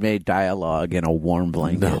Padme dialogue in a warm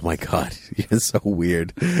blanket. Oh my god, you're so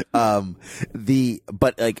weird. It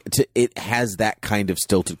has that kind of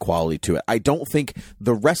stilted quality to it. I don't think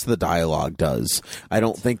the rest of the dialogue does. I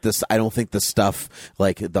don't think the stuff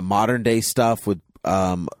like the modern day stuff with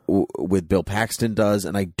Bill Paxton does,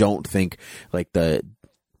 and I don't think like the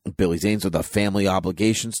Billy Zane's or the family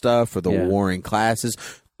obligation stuff or the warring classes,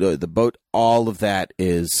 the boat, all of that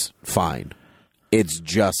is fine. It's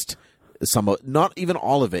just not even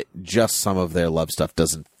all of it, just some of their love stuff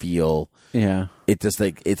doesn't feel. Yeah. It just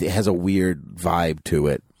like it has a weird vibe to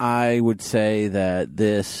it. I would say that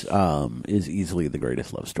this is easily the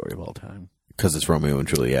greatest love story of all time. Because it's Romeo and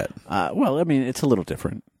Juliet. Well, I mean, it's a little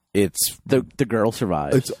different. It's the girl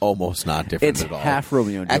survives. It's almost not different at all. It's half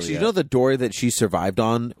Romeo and Juliet. Actually, you know the door that she survived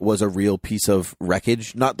on was a real piece of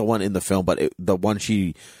wreckage. Not the one in the film, but the one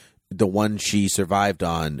she survived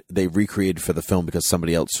on, they recreated for the film because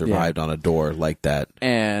somebody else survived on a door like that.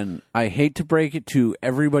 And I hate to break it to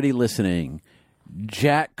everybody listening,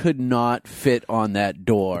 Jack could not fit on that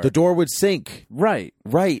door. The door would sink. Right.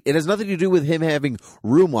 It has nothing to do with him having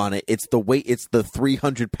room on it. It's the weight. It's the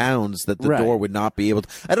 300 pounds that the door would not be able to.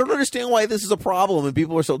 I don't understand why this is a problem and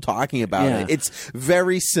people are still talking about it. It's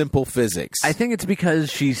very simple physics. I think it's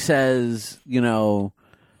because she says,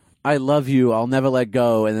 I love you, I'll never let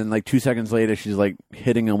go. And then like 2 seconds later, she's like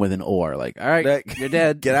hitting him with an oar. Like, all right, you're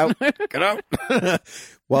dead. Get out. Get out.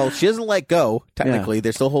 Well, she doesn't let go, technically. Yeah.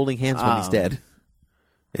 They're still holding hands when he's dead.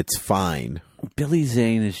 It's fine. Billy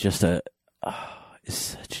Zane is just is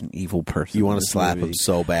such an evil person. You want to slap him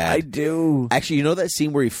so bad. I do. Actually, you know that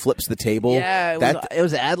scene where he flips the table? Yeah, it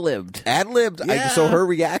was ad-libbed. Ad-libbed? Yeah. So her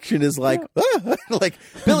reaction is like, like,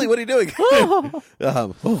 Billy, what are you doing?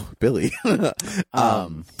 Billy.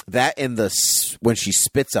 That and when she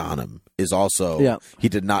spits on him is also, he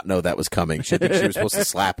did not know that was coming. She think she was supposed to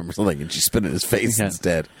slap him or something, and she spit in his face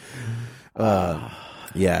instead.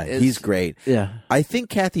 He's great. Yeah. I think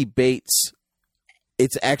Kathy Bates,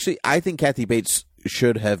 I think Kathy Bates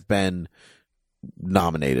should have been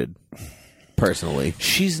nominated, personally.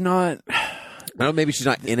 She's not. I don't know, maybe she's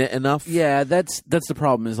not in it enough. Yeah, that's the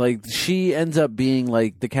problem. Is like she ends up being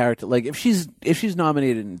like the character. Like if she's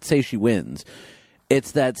nominated and say she wins,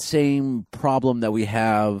 it's that same problem that we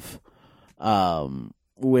have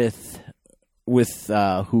with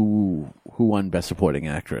who won Best Supporting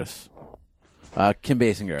Actress. Kim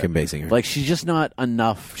Basinger. Like she's just not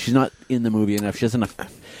enough. She's not in the movie enough. She doesn't.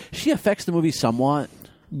 She affects the movie somewhat.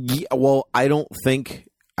 Yeah, well, I don't think.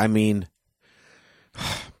 I mean,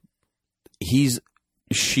 she's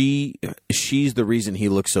the reason he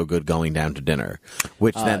looks so good going down to dinner,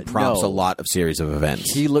 which then prompts a lot of series of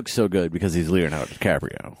events. He looks so good because he's Leonardo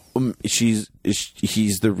DiCaprio. She's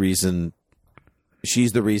the reason.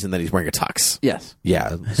 She's the reason that he's wearing a tux. Yes.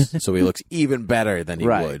 Yeah. So he looks even better than he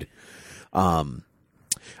would.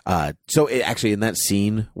 So actually in that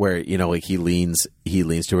scene where, like he leans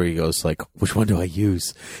to her, he goes like, which one do I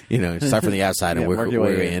use? Start from the outside and work your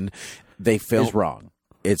way in. They film is wrong.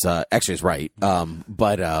 It's actually it's right.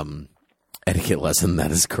 But etiquette lesson,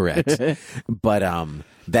 that is correct. But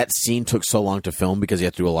that scene took so long to film because you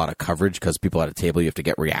have to do a lot of coverage because people at a table, you have to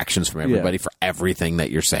get reactions from everybody for everything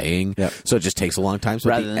that you're saying. Yep. So it just takes a long time.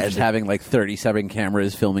 So rather than just having like 37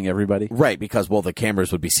 cameras filming everybody. Right, because the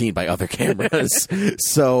cameras would be seen by other cameras.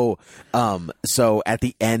 So at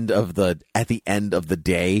the end of the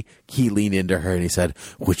day, he leaned into her and he said,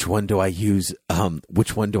 "Which one do I use?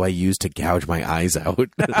 Which one do I use to gouge my eyes out?"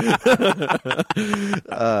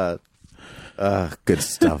 Good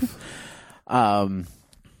stuff. Like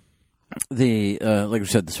we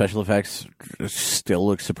said, the special effects still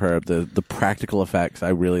look superb. The practical effects I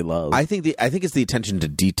really love. I think it's the attention to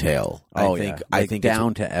detail. I think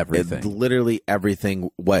down to everything. Literally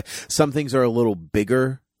everything. What some things are a little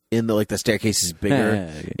bigger in the the staircase is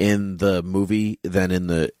bigger in the movie than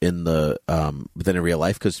than in real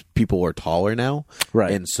life because people are taller now,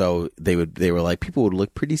 right? And so they were like people would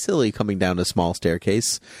look pretty silly coming down a small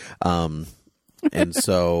staircase, and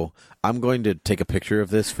so. I'm going to take a picture of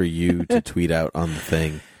this for you to tweet out on the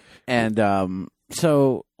thing. And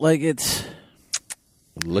so, it's...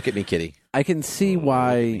 Look at me, kitty. I can see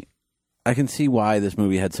why this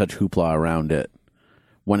movie had such hoopla around it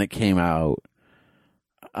when it came out,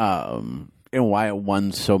 and why it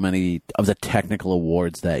won so many of the technical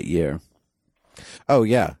awards that year. Oh,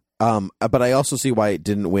 yeah. But I also see why it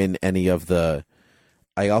didn't win any of the...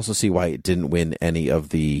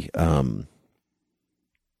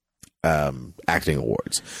 acting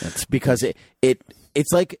awards. That's because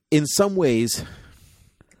it's like in some ways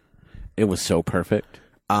it was so perfect.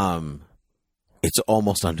 It's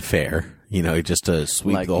almost unfair, just to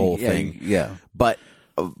sweep the whole thing. Yeah, but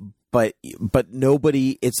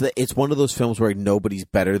nobody. It's one of those films where nobody's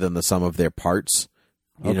better than the sum of their parts.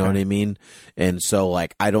 You know what I mean? And so,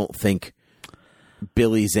 I don't think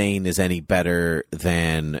Billy Zane is any better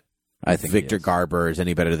than. I think Victor Garber is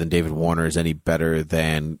any better than David Warner is any better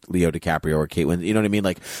than Leo DiCaprio or Kate Winslet. You know what I mean?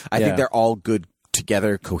 I think they're all good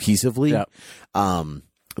together cohesively. Yep.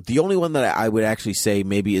 The only one that I would actually say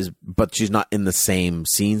maybe is, but she's not in the same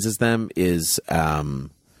scenes as them is,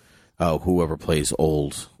 whoever plays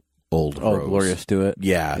old Rose. Gloria Stewart.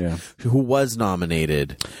 Yeah. Who was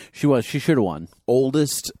nominated. She should have won.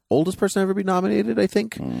 Oldest person ever be nominated, I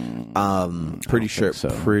think. Pretty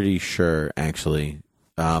sure actually.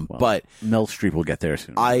 But Meryl Streep will get there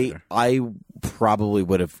soon. I probably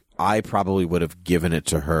would have given it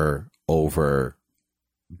to her over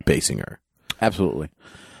Basinger. Absolutely.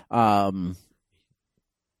 That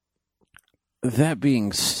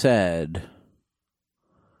being said,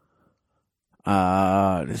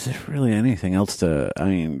 is there really anything else to? I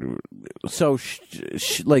mean, so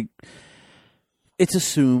it's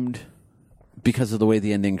assumed because of the way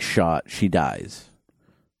the ending's shot, she dies.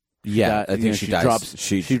 Yeah, I think she dies.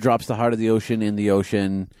 She drops the heart of the ocean in the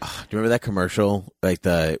ocean. Do you remember that commercial,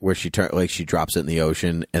 where she she drops it in the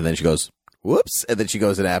ocean and then she goes, "Whoops!" and then she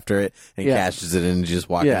goes in after it and cashes it in and just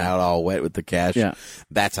walking out all wet with the cash. Yeah,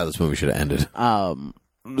 that's how this movie should have ended. And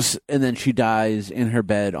then she dies in her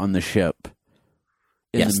bed on the ship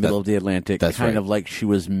in the middle of the Atlantic, kind of like she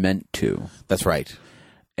was meant to. That's right.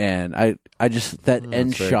 And I just that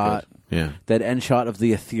end shot. Yeah, that end shot of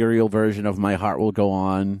the ethereal version of My Heart Will Go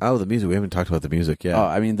On. Oh, the music. We haven't talked about the music yet. Oh,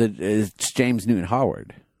 I mean, it's James Newton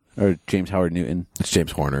Howard. Or James Howard Newton. It's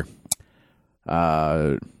James Horner.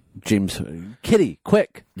 James... Kitty,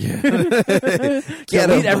 quick! Yeah. Get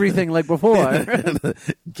him. Eat everything like before.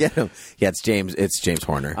 Get him. Yeah, it's James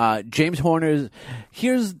Horner. James Horner's...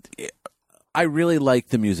 I really like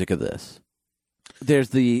the music of this. There's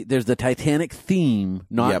the Titanic theme,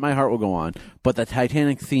 not My Heart Will Go On, but the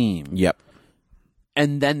Titanic theme. Yep.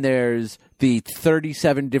 And then there's the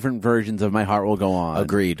 37 different versions of My Heart Will Go On.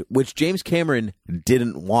 Agreed. Which James Cameron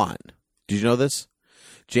didn't want. Did you know this?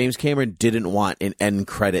 James Cameron didn't want an end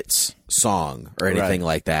credits song or anything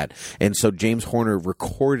like that. And so James Horner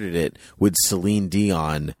recorded it with Celine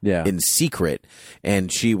Dion in secret. And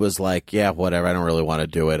she was like, yeah, whatever. I don't really want to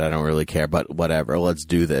do it. I don't really care, but whatever. Let's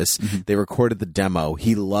do this. Mm-hmm. They recorded the demo.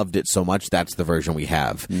 He loved it so much. That's the version we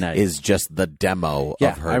have. Nice. Is just the demo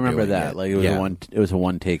of her. I remember doing that. It. It was a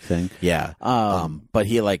one take thing. Yeah. But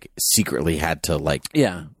he secretly had to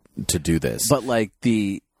to do this. But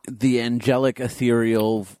the angelic,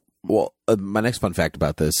 ethereal... Well, my next fun fact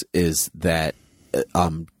about this is that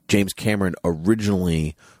James Cameron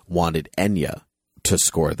originally wanted Enya to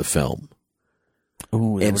score the film.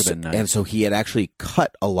 Ooh, that would have been nice. And so he had actually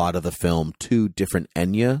cut a lot of the film to different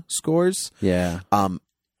Enya scores. Yeah.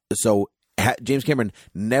 So James Cameron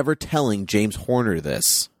never telling James Horner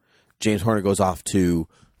this. James Horner goes off to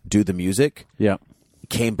do the music. Yeah.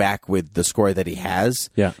 Came back with the score that he has,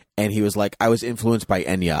 and he was like, "I was influenced by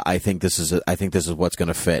Enya. I think this is what's going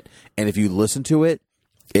to fit." And if you listen to it,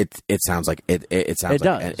 it sounds like it sounds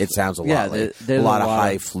like it sounds a lot like a lot of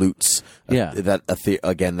high flutes. That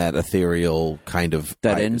ethereal kind of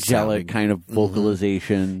that angelic kind of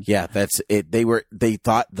vocalization. Yeah, that's it. They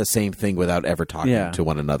thought the same thing without ever talking to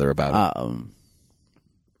one another about it.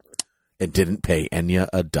 It didn't pay Enya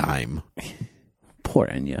a dime. Poor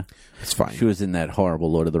Enya. It's fine. She was in that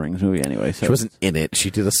horrible Lord of the Rings movie anyway. So. She wasn't in it. She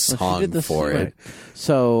did a song for it.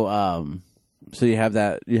 So, So you have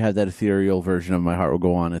that ethereal version of My Heart Will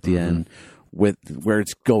Go On at the end, with where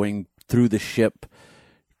it's going through the ship,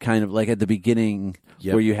 kind of like at the beginning,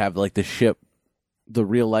 where you have like the ship, the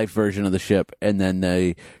real life version of the ship, and then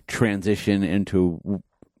they transition into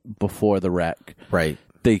before the wreck. Right.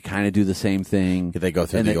 They kind of do the same thing. They go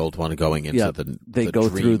through the old one, going into the go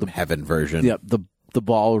dream through the heaven version. Yep. The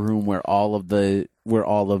ballroom where all of the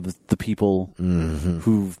people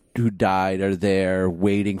who died are there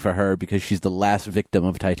waiting for her because she's the last victim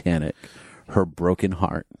of Titanic, her broken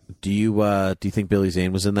heart. Do you think Billy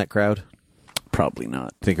Zane was in that crowd? Probably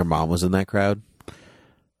not. Think her mom was in that crowd?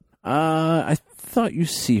 I thought you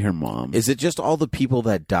see her mom. Is it just all the people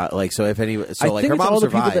that died? Like, so if any, so like her mom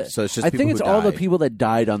survived. So it's just I people think it's who all the died. people that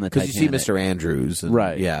died on the Titanic. Because you see Mr. Andrews, and,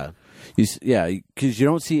 right? Yeah, because you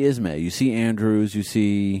don't see Ismay. You see Andrews. You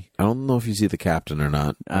see. I don't know if you see the captain or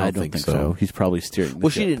not. I don't think so. He's probably steering. Well,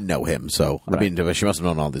 she didn't know him, so right. I mean, she must have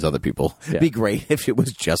known all these other people. Yeah. It'd be great if it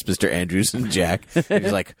was just Mr. Andrews and Jack.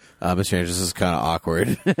 He's like, Mr. Andrews is kind of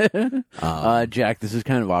awkward. Jack, this is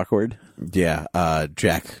kind of awkward. Yeah,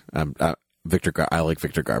 Jack. I like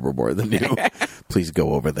Victor Garber more than you. Please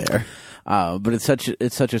go over there. But it's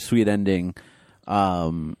such a sweet ending.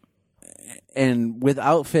 And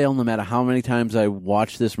without fail, no matter how many times I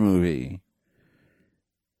watch this movie,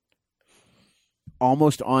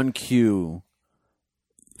 almost on cue,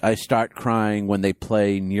 I start crying when they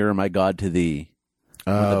play Nearer My God to Thee.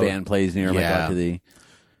 When the band plays Nearer My God to Thee.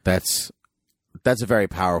 That's a very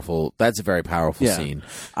powerful scene.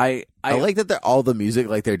 I like that all the music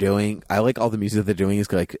like they're doing. I like all the music that they're doing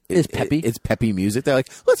is like it's peppy. It's peppy music. They're like,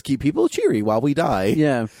 let's keep people cheery while we die.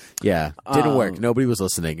 Yeah. Didn't work. Nobody was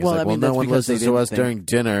listening. It's no one listens to us during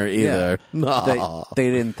dinner either. Yeah. They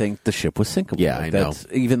didn't think the ship was sinkable. Yeah, I know.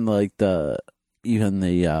 Even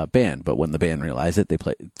the band, but when the band realized it, they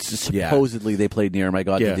played. Supposedly, they played Near My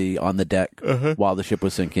God to Thee on the deck while the ship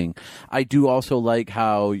was sinking. I do also like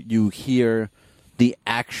how you hear the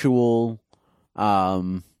actual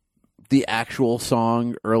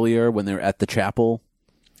song earlier when they're at the chapel.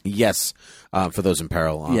 Yes, for those in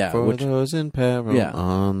peril. Those in peril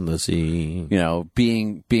on the sea. You know,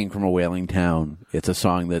 being from a whaling town, it's a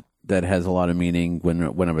song that has a lot of meaning.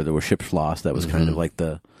 Whenever there were ships lost, that was kind of like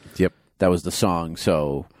that was the song.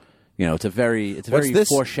 So, you know, it's a very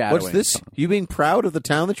foreshadowing. What's this? Song. You being proud of the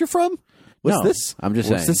town that you're from? What's this? I'm just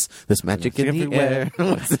saying. This magic in the air.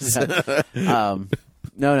 What's this?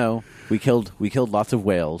 No. We killed lots of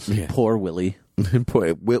whales. Yeah. Poor Willie.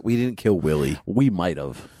 We didn't kill Willie. We might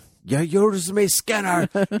have. Yeah, yours me, Skinner.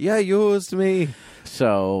 Yeah, yours me.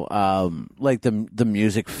 So, like the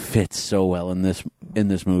music fits so well in this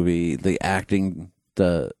movie. The acting,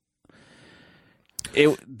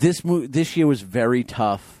 this year was very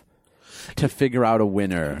tough to figure out a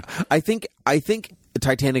winner. I think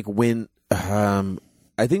Titanic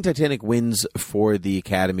I think Titanic wins for the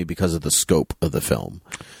Academy because of the scope of the film.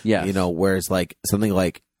 Yeah, you know, whereas like something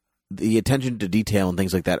like the attention to detail and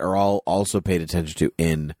things like that are all also paid attention to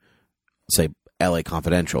in, say, L.A.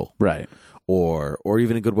 Confidential, right, or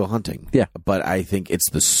even in Good Will Hunting. Yeah, but I think it's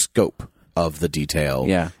the scope of the detail.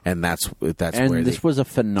 Yeah, and that's and where this was a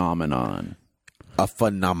phenomenon.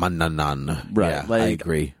 Right, yeah, I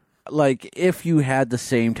agree. Like if you had the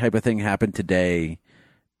same type of thing happen today,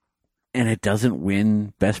 and it doesn't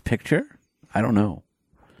win Best Picture, I don't know,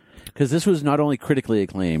 because this was not only critically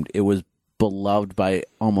acclaimed, it was beloved by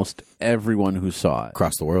almost everyone who saw it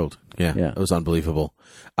across the world. Yeah. It was unbelievable.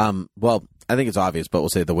 Well, I think it's obvious, but we'll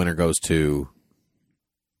say the winner goes to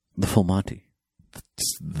The Full Monty.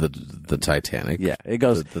 The Titanic. Yeah, it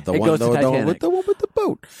goes. The one with the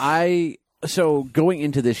boat. So going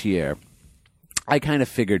into this year, I kind of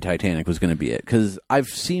figured Titanic was going to be it because I've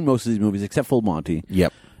seen most of these movies except Full Monty.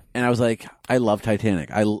 Yep. And I was like, I love Titanic.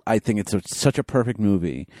 I think it's such a perfect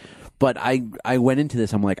movie. But I went into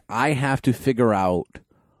this, I'm like, I have to figure out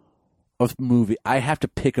a movie. I have to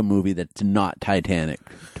pick a movie that's not Titanic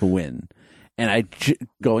to win. And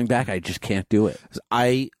going back, I just can't do it.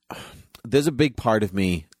 There's a big part of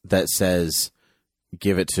me that says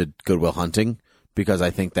give it to Good Will Hunting because I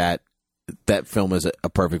think that film is a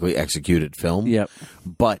perfectly executed film. Yep.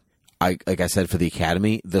 But like I said, for the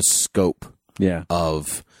Academy, the scope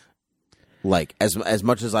of like as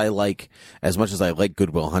much as I like Good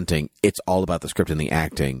Will Hunting, it's all about the script and the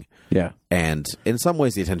acting. Yeah. And in some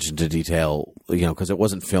ways the attention to detail, you know, because it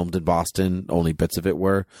wasn't filmed in Boston, only bits of it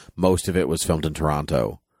were. Most of it was filmed in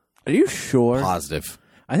Toronto. Are you sure? Positive.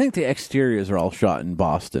 I think the exteriors are all shot in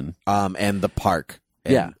Boston. And the park.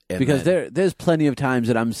 Because there's plenty of times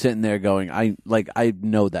that I'm sitting there going, I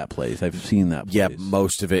know that place. I've seen that place. Yeah,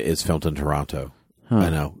 most of it is filmed in Toronto. Huh. I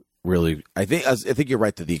know. really. I think you're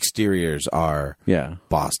right that the exteriors are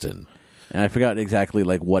Boston, and I forgot exactly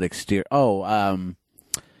like what exterior. Oh,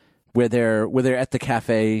 where they're at the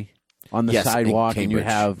cafe on the sidewalk, and you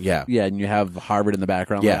have and you have Harvard in the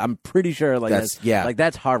background. Yeah, like, I'm pretty sure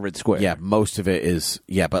that's Harvard Square. Yeah, most of it is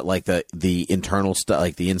but like the internal stuff,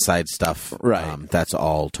 like the inside stuff, right? That's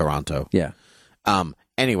all Toronto. Yeah.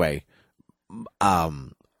 Anyway,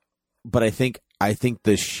 but I think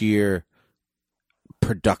the sheer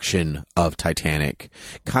production of Titanic,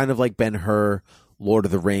 kind of like Ben-Hur, Lord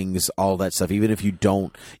of the Rings, all that stuff, even if you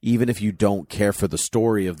don't care for the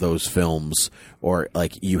story of those films, or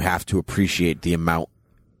like you have to appreciate the amount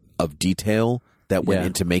of detail that went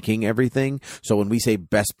into making everything. So when we say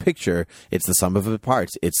best picture, it's the sum of the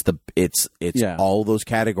parts. It's all those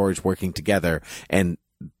categories working together, and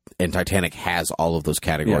Titanic has all of those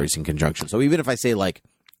categories in conjunction. So even if I say like,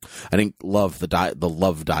 I think the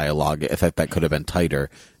love dialogue, if that could have been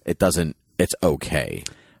tighter, it doesn't. It's okay.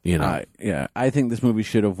 You know, I think this movie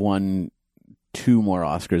should have won 2 more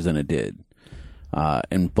Oscars than it did,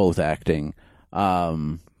 in both acting.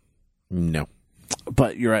 No,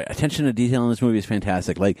 but you're right. Attention to detail in this movie is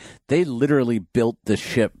fantastic. Like, they literally built the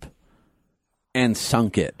ship and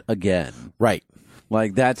sunk it again. Right.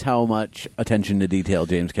 Like, that's how much attention to detail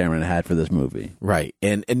James Cameron had for this movie. Right,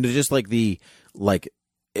 and just like the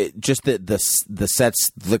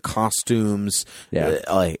sets, the costumes,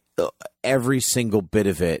 every single bit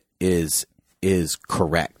of it is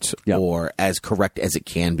correct, or as correct as it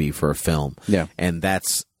can be for a film. Yeah, and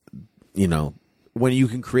that's, when you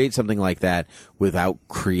can create something like that without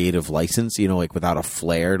creative license, like without a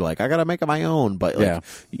flair, like I gotta make it my own, but like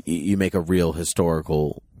you make a real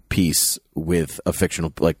historical piece with a fictional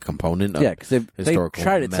component of because historical they've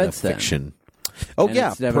tried it since fiction. Oh,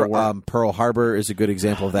 and Pearl Harbor is a good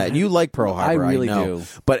example of that. And you like Pearl Harbor, I really know. do.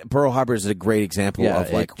 But Pearl Harbor is a great example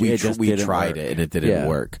of like we tried it and it didn't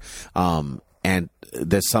work. And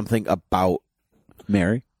there's something about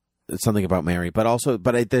Mary.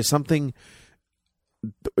 But there's something.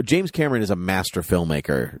 James Cameron is a master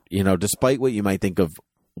filmmaker. Despite what you might think of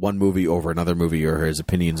one movie over another movie, or his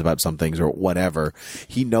opinions about some things or whatever,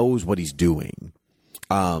 he knows what he's doing.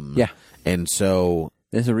 And so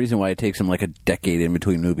there's a reason why it takes him like a decade in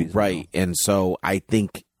between movies. Right. And so I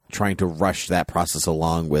think trying to rush that process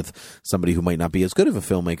along with somebody who might not be as good of a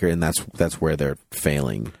filmmaker, and that's where they're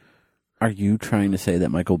failing. Are you trying to say that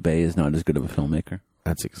Michael Bay is not as good of a filmmaker?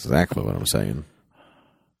 That's exactly what I'm saying.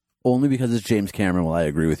 Only because it's James Cameron will I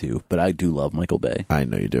agree with you, but I do love Michael Bay. I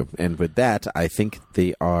know you do. And with that, I think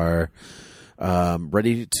they are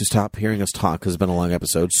ready to stop hearing us talk because it's been a long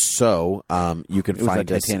episode. So you can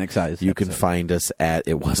find us. Titanic size. You can find us at.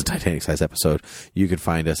 It was a Titanic size episode. You can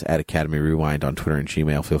find us at Academy Rewind on Twitter and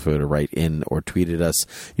Gmail. Feel free to write in or tweet at us.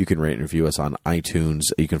 You can rate and review us on iTunes.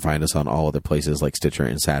 You can find us on all other places like Stitcher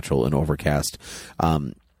and Satchel and Overcast.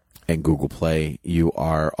 And Google Play. You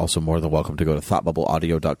are also more than welcome to go to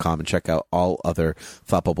thoughtbubbleaudio.com and check out all other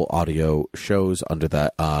Thought Bubble Audio shows under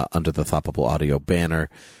the Thought Bubble Audio banner.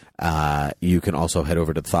 You can also head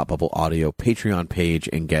over to the Thought Bubble Audio Patreon page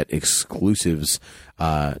and get exclusives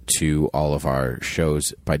to all of our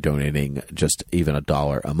shows by donating just even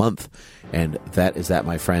 $1 a month. And that is that,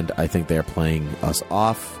 my friend. I think they're playing us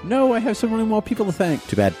off. No, I have so many more people to thank.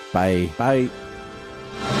 Too bad. Bye. Bye.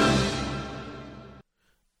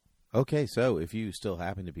 Okay, so if you still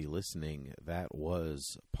happen to be listening, that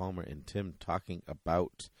was Palmer and Tim talking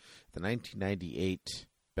about the 1998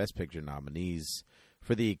 Best Picture nominees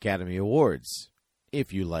for the Academy Awards.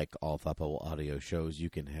 If you like all Thought Bubble Audio shows, you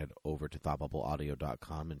can head over to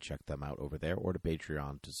thoughtbubbleaudio.com and check them out over there, or to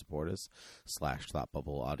Patreon to support us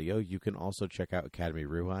 /ThoughtBubbleAudio. You can also check out Academy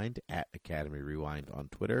Rewind at Academy Rewind on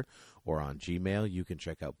Twitter or on Gmail. You can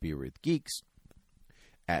check out Beer with Geeks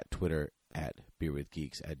at Twitter at Beer with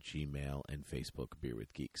Geeks, at Gmail, and Facebook Beer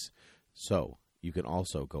with Geeks. So you can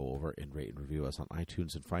also go over and rate and review us on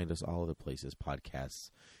iTunes and find us all of the places podcasts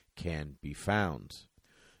can be found.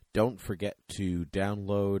 Don't forget to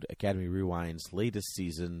download Academy Rewind's latest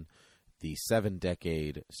season, The 7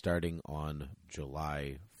 Decade, starting on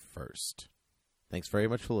July 1st. Thanks very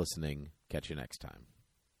much for listening. Catch you next time.